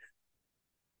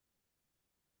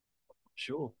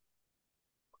 Sure.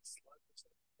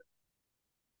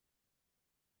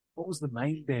 What was the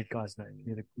main bad guy's name? He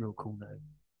had a real cool name.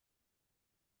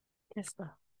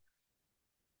 Casper.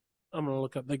 I'm gonna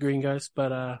look up the green ghost,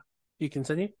 but you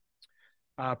continue.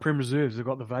 Prem Reserves, they've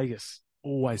got the Vegas.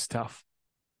 Always tough.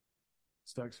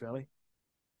 Stokes Valley.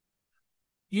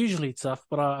 Usually tough,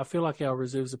 but I feel like our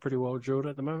reserves are pretty well drilled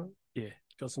at the moment. Yeah.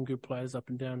 Got some good players up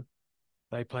and down.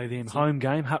 They play them home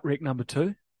game, Hut Rec number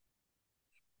 2.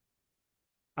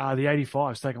 The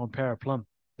 85s take on Para Plum.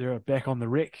 They're back on the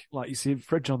wreck, like you said,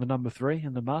 Fridge on the number 3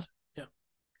 in the mud. Yeah.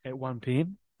 At 1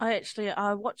 p.m. I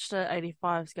watched a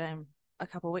 85s game a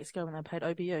couple of weeks ago when they played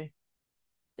OBU.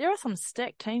 There are some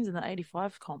stacked teams in the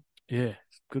 85 comp. Yeah,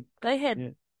 it's good. They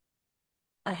had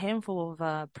a handful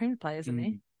of Prem players in there.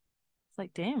 It's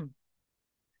like, damn.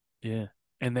 Yeah.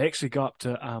 And they actually go up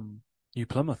to New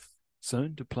Plymouth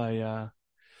soon to play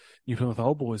New Plymouth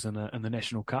Old Boys in the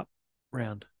National Cup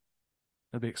round.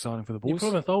 That'll be exciting for the boys. New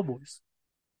Plymouth Old Boys.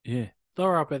 Yeah. They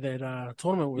were up at that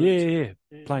tournament. Yeah.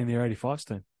 Playing their 85s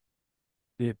team.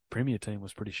 Their premier team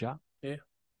was pretty sharp. Yeah.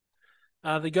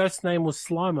 The ghost's name was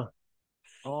Slimer.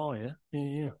 Oh, yeah.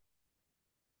 Yeah.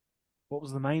 What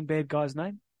was the main bad guy's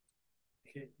name?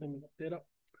 Okay, let me look that up.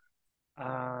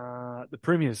 The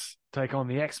Premiers take on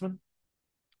the Axemen.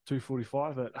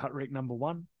 2:45 at Hut Rec number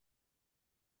 1.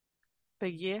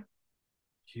 Big year.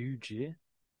 Huge year.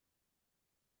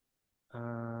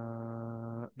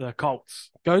 The Colts.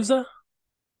 Goza?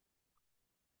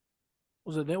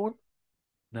 Was it that one?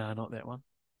 No, not that one.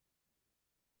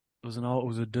 It was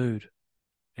a dude.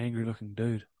 Angry looking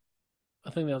dude.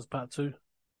 I think that was part 2.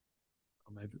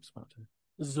 Or maybe it was part 2.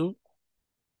 Zoo.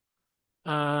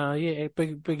 Yeah,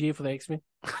 big year for the X-Men.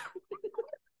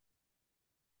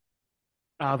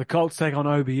 The Colts take on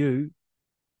OBU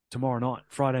tomorrow night,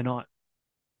 Friday night.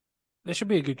 That should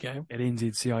be a good game. At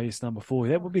NZCIS number 4.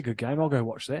 That would be a good game. I'll go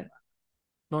watch that.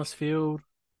 Nice field.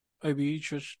 OBU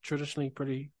traditionally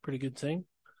pretty good team.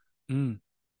 Haven't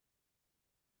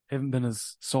been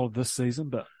as solid this season,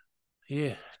 but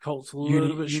yeah, Colts a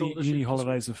little bit short this uni year.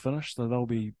 holidays have finished, so they'll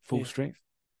be full strength.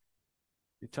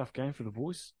 Be a tough game for the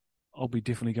boys. I'll be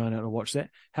definitely going out to watch that.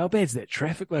 How bad's that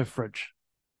traffic though, Fridge?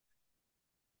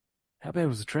 How bad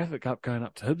was the traffic going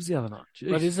up to Hibs the other night?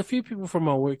 Jeez. But there's a few people from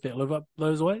my work that live up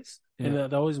those ways, and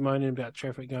they're always moaning about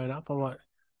traffic going up. I'm like,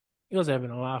 you guys are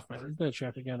having a laugh, mate. There's no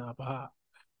traffic going up a half.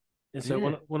 And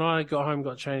so when I got home,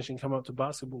 got changed, and come up to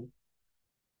basketball,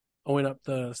 I went up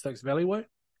the Stokes Valley way.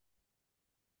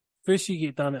 First, you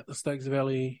get done at the Stokes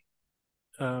Valley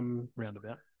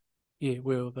roundabout. Yeah,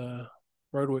 where the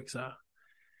roadworks are.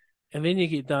 And then you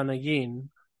get done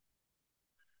again,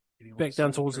 back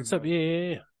down towards the tip.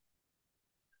 Yeah.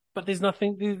 But there's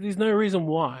no reason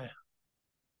why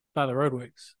by the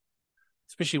roadworks,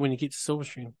 especially when you get to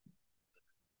Silverstream,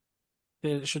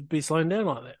 that it should be slowing down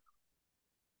like that.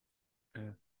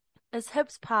 Yeah. Is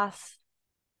Hibs Pass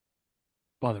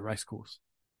by the racecourse,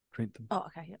 Trentham? Oh,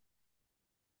 okay, yep.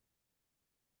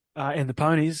 And the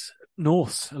Ponies,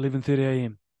 Norths, 11:30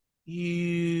 a.m.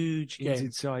 Huge game.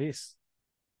 NZCIS,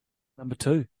 number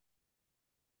 2.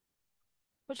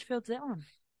 Which field's that on?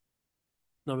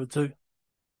 Number 2.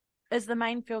 Is the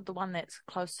main field the one that's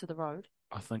close to the road?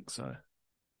 I think so.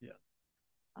 Yeah.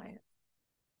 Oh, yeah.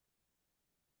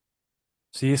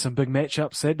 So, yeah, some big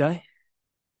matchups Saturday.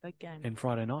 Big game. And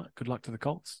Friday night. Good luck to the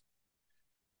Colts.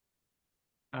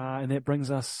 And that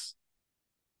brings us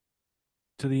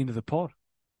to the end of the pod.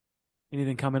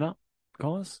 Anything coming up,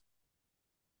 guys?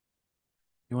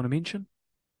 You want to mention?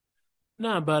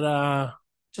 No, but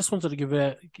just wanted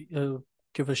to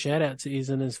give a shout out to Ez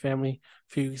and his family.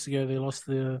 A few weeks ago, they lost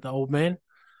the old man.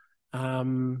 I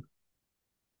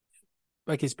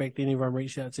guess back then everyone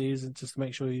reached out to Ez and just to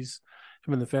make sure him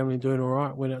and the family doing all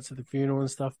right. Went out to the funeral and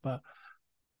stuff, but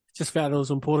just felt it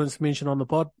was important to mention on the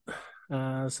pod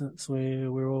since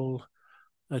we're all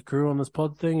a crew on this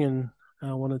pod thing, and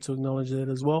I wanted to acknowledge that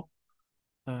as well.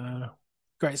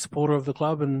 Great supporter of the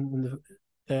club and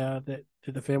that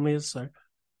the family is. So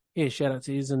yeah, shout out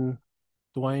to Ez and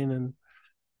Dwayne and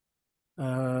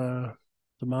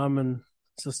the mum and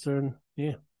sister, and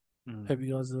yeah, hope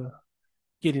you guys are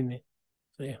getting there.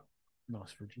 So yeah,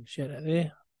 nice for you. Shout out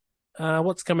there.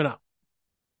 What's coming up?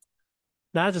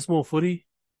 Just more footy.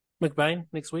 McBain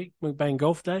next week. McBain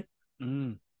Golf Day.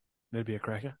 That'd be a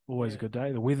cracker. Always a good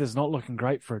day. The weather's not looking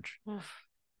great, Fridge.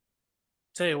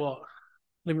 Tell you what,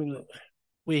 let me look.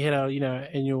 We had our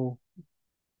annual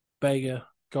Bega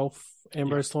Golf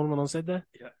Ambrose tournament on Saturday.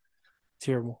 Yeah,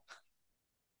 terrible.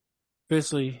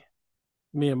 Firstly,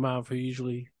 me and Marv, who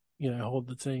usually hold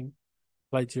the team,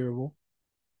 played terrible.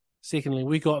 Secondly,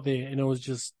 we got there and it was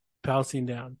just pelting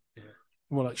down. Yeah.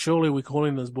 And we're like, surely we're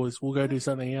calling those boys. We'll go do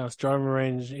something else, driving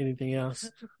range, anything else.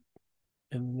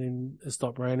 And then it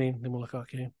stopped raining. Then we're like,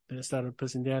 okay. Then it started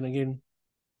pissing down again.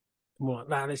 And we're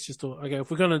like, let's just do it. Okay, if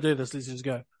we're going to do this, let's just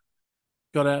go.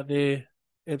 Got out there,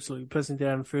 absolutely pissing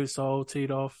down, first hole,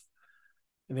 teed off.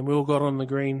 And then we all got on the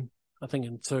green, I think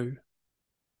in 2.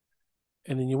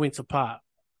 And then you went to part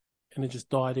and it just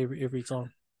died every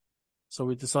time. So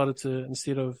we decided to,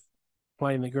 instead of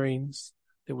playing the greens,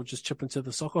 they would just chip into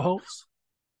the soccer holes.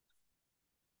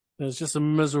 It was just a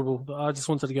miserable. I just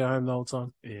wanted to go home the whole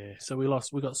time. Yeah. So we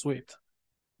lost. We got swept.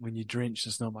 When you're drenched,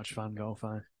 it's not much fun golf,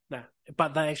 eh? Nah,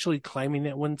 but they're actually claiming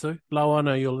that win too. Lo, I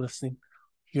know you're listening.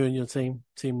 You and your team,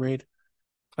 Team Red,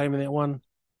 claiming that one.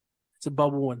 It's a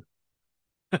bubble win.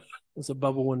 It's a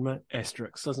bubble win, mate.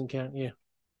 Asterisks. Doesn't count, yeah.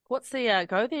 What's the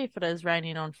go there if it is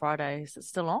raining on Friday? Is it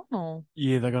still on or?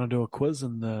 Yeah, they're going to do a quiz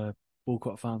in the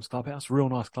Walcott Farms clubhouse. Real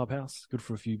nice clubhouse. Good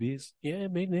for a few beers. Yeah,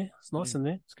 been there. It's nice in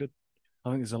there. It's good. I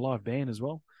think there's a live band as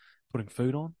well. Putting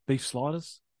food on. Beef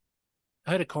sliders.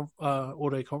 I had a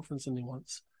auto conference in there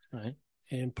once. Right.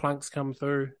 And Plunk's come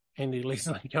through. Andy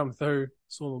Leslie come through.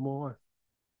 Saw them all.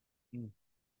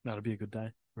 That'll be a good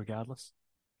day, regardless.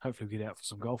 Hopefully we get out for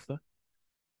some golf, though.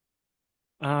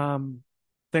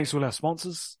 Thanks to all our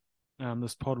sponsors.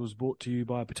 This pod was brought to you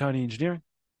by Petone Engineering,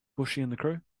 Bushy and the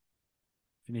crew.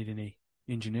 If you need any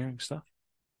engineering stuff,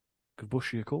 give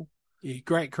Bushy a call. Yeah,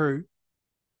 great crew.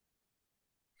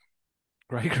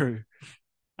 Great crew.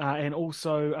 And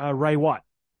also Ray White.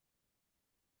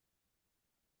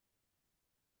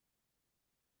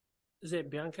 Is that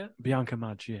Bianca? Bianca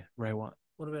Mudge, yeah, Ray White.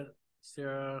 What about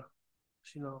Sarah?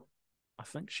 She not? I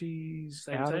think she's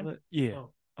Same out team? of it. Yeah,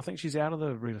 Oh. I think she's out of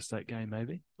the real estate game,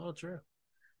 maybe. Oh, true.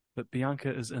 But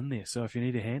Bianca is in there, so if you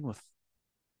need a hand with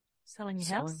Selling your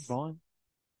selling, house? buying,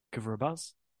 give her a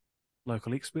buzz.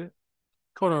 Local expert.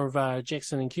 Corner of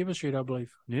Jackson and Cuba Street, I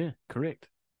believe. Yeah, correct.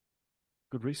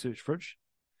 Good research, Fridge.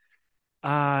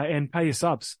 And pay your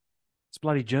subs. It's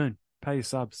bloody June. Pay your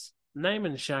subs. Name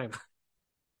and shame.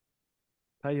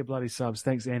 Pay your bloody subs.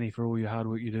 Thanks, Annie, for all your hard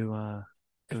work you do.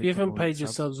 If you haven't paid your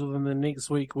subs within the next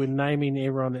week, we're naming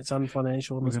everyone that's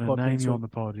unfinancial on we're this going to podcast. name you on the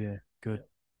pod. Yeah, good.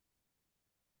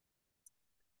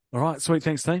 All right, sweet.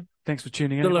 Thanks, team. Thanks for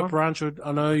tuning in. Philip everyone. Ranchwood,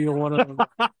 I know you're one of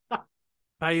them.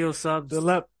 Pay your subs.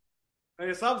 Philip. Pay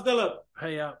your subs, Philip.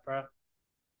 Pay up, bro. Is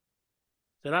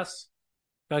that us?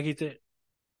 Go get it.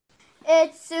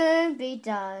 It soon be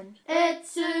done. It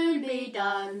soon be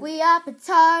done. We are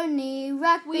Petone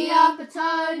Rugby. We are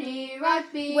Petone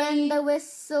Rugby. When the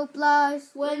whistle blows,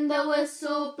 When the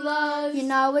whistle blows, you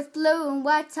know it's blue and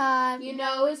white time. you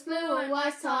know it's blue and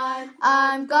white time.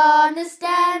 I'm gonna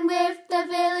stand with the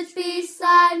village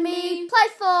beside me.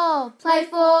 Play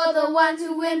for the ones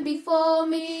who win before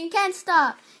me. Can't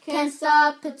stop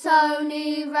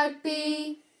Petone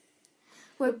Rugby.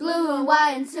 We're blue and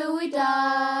white until we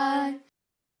die.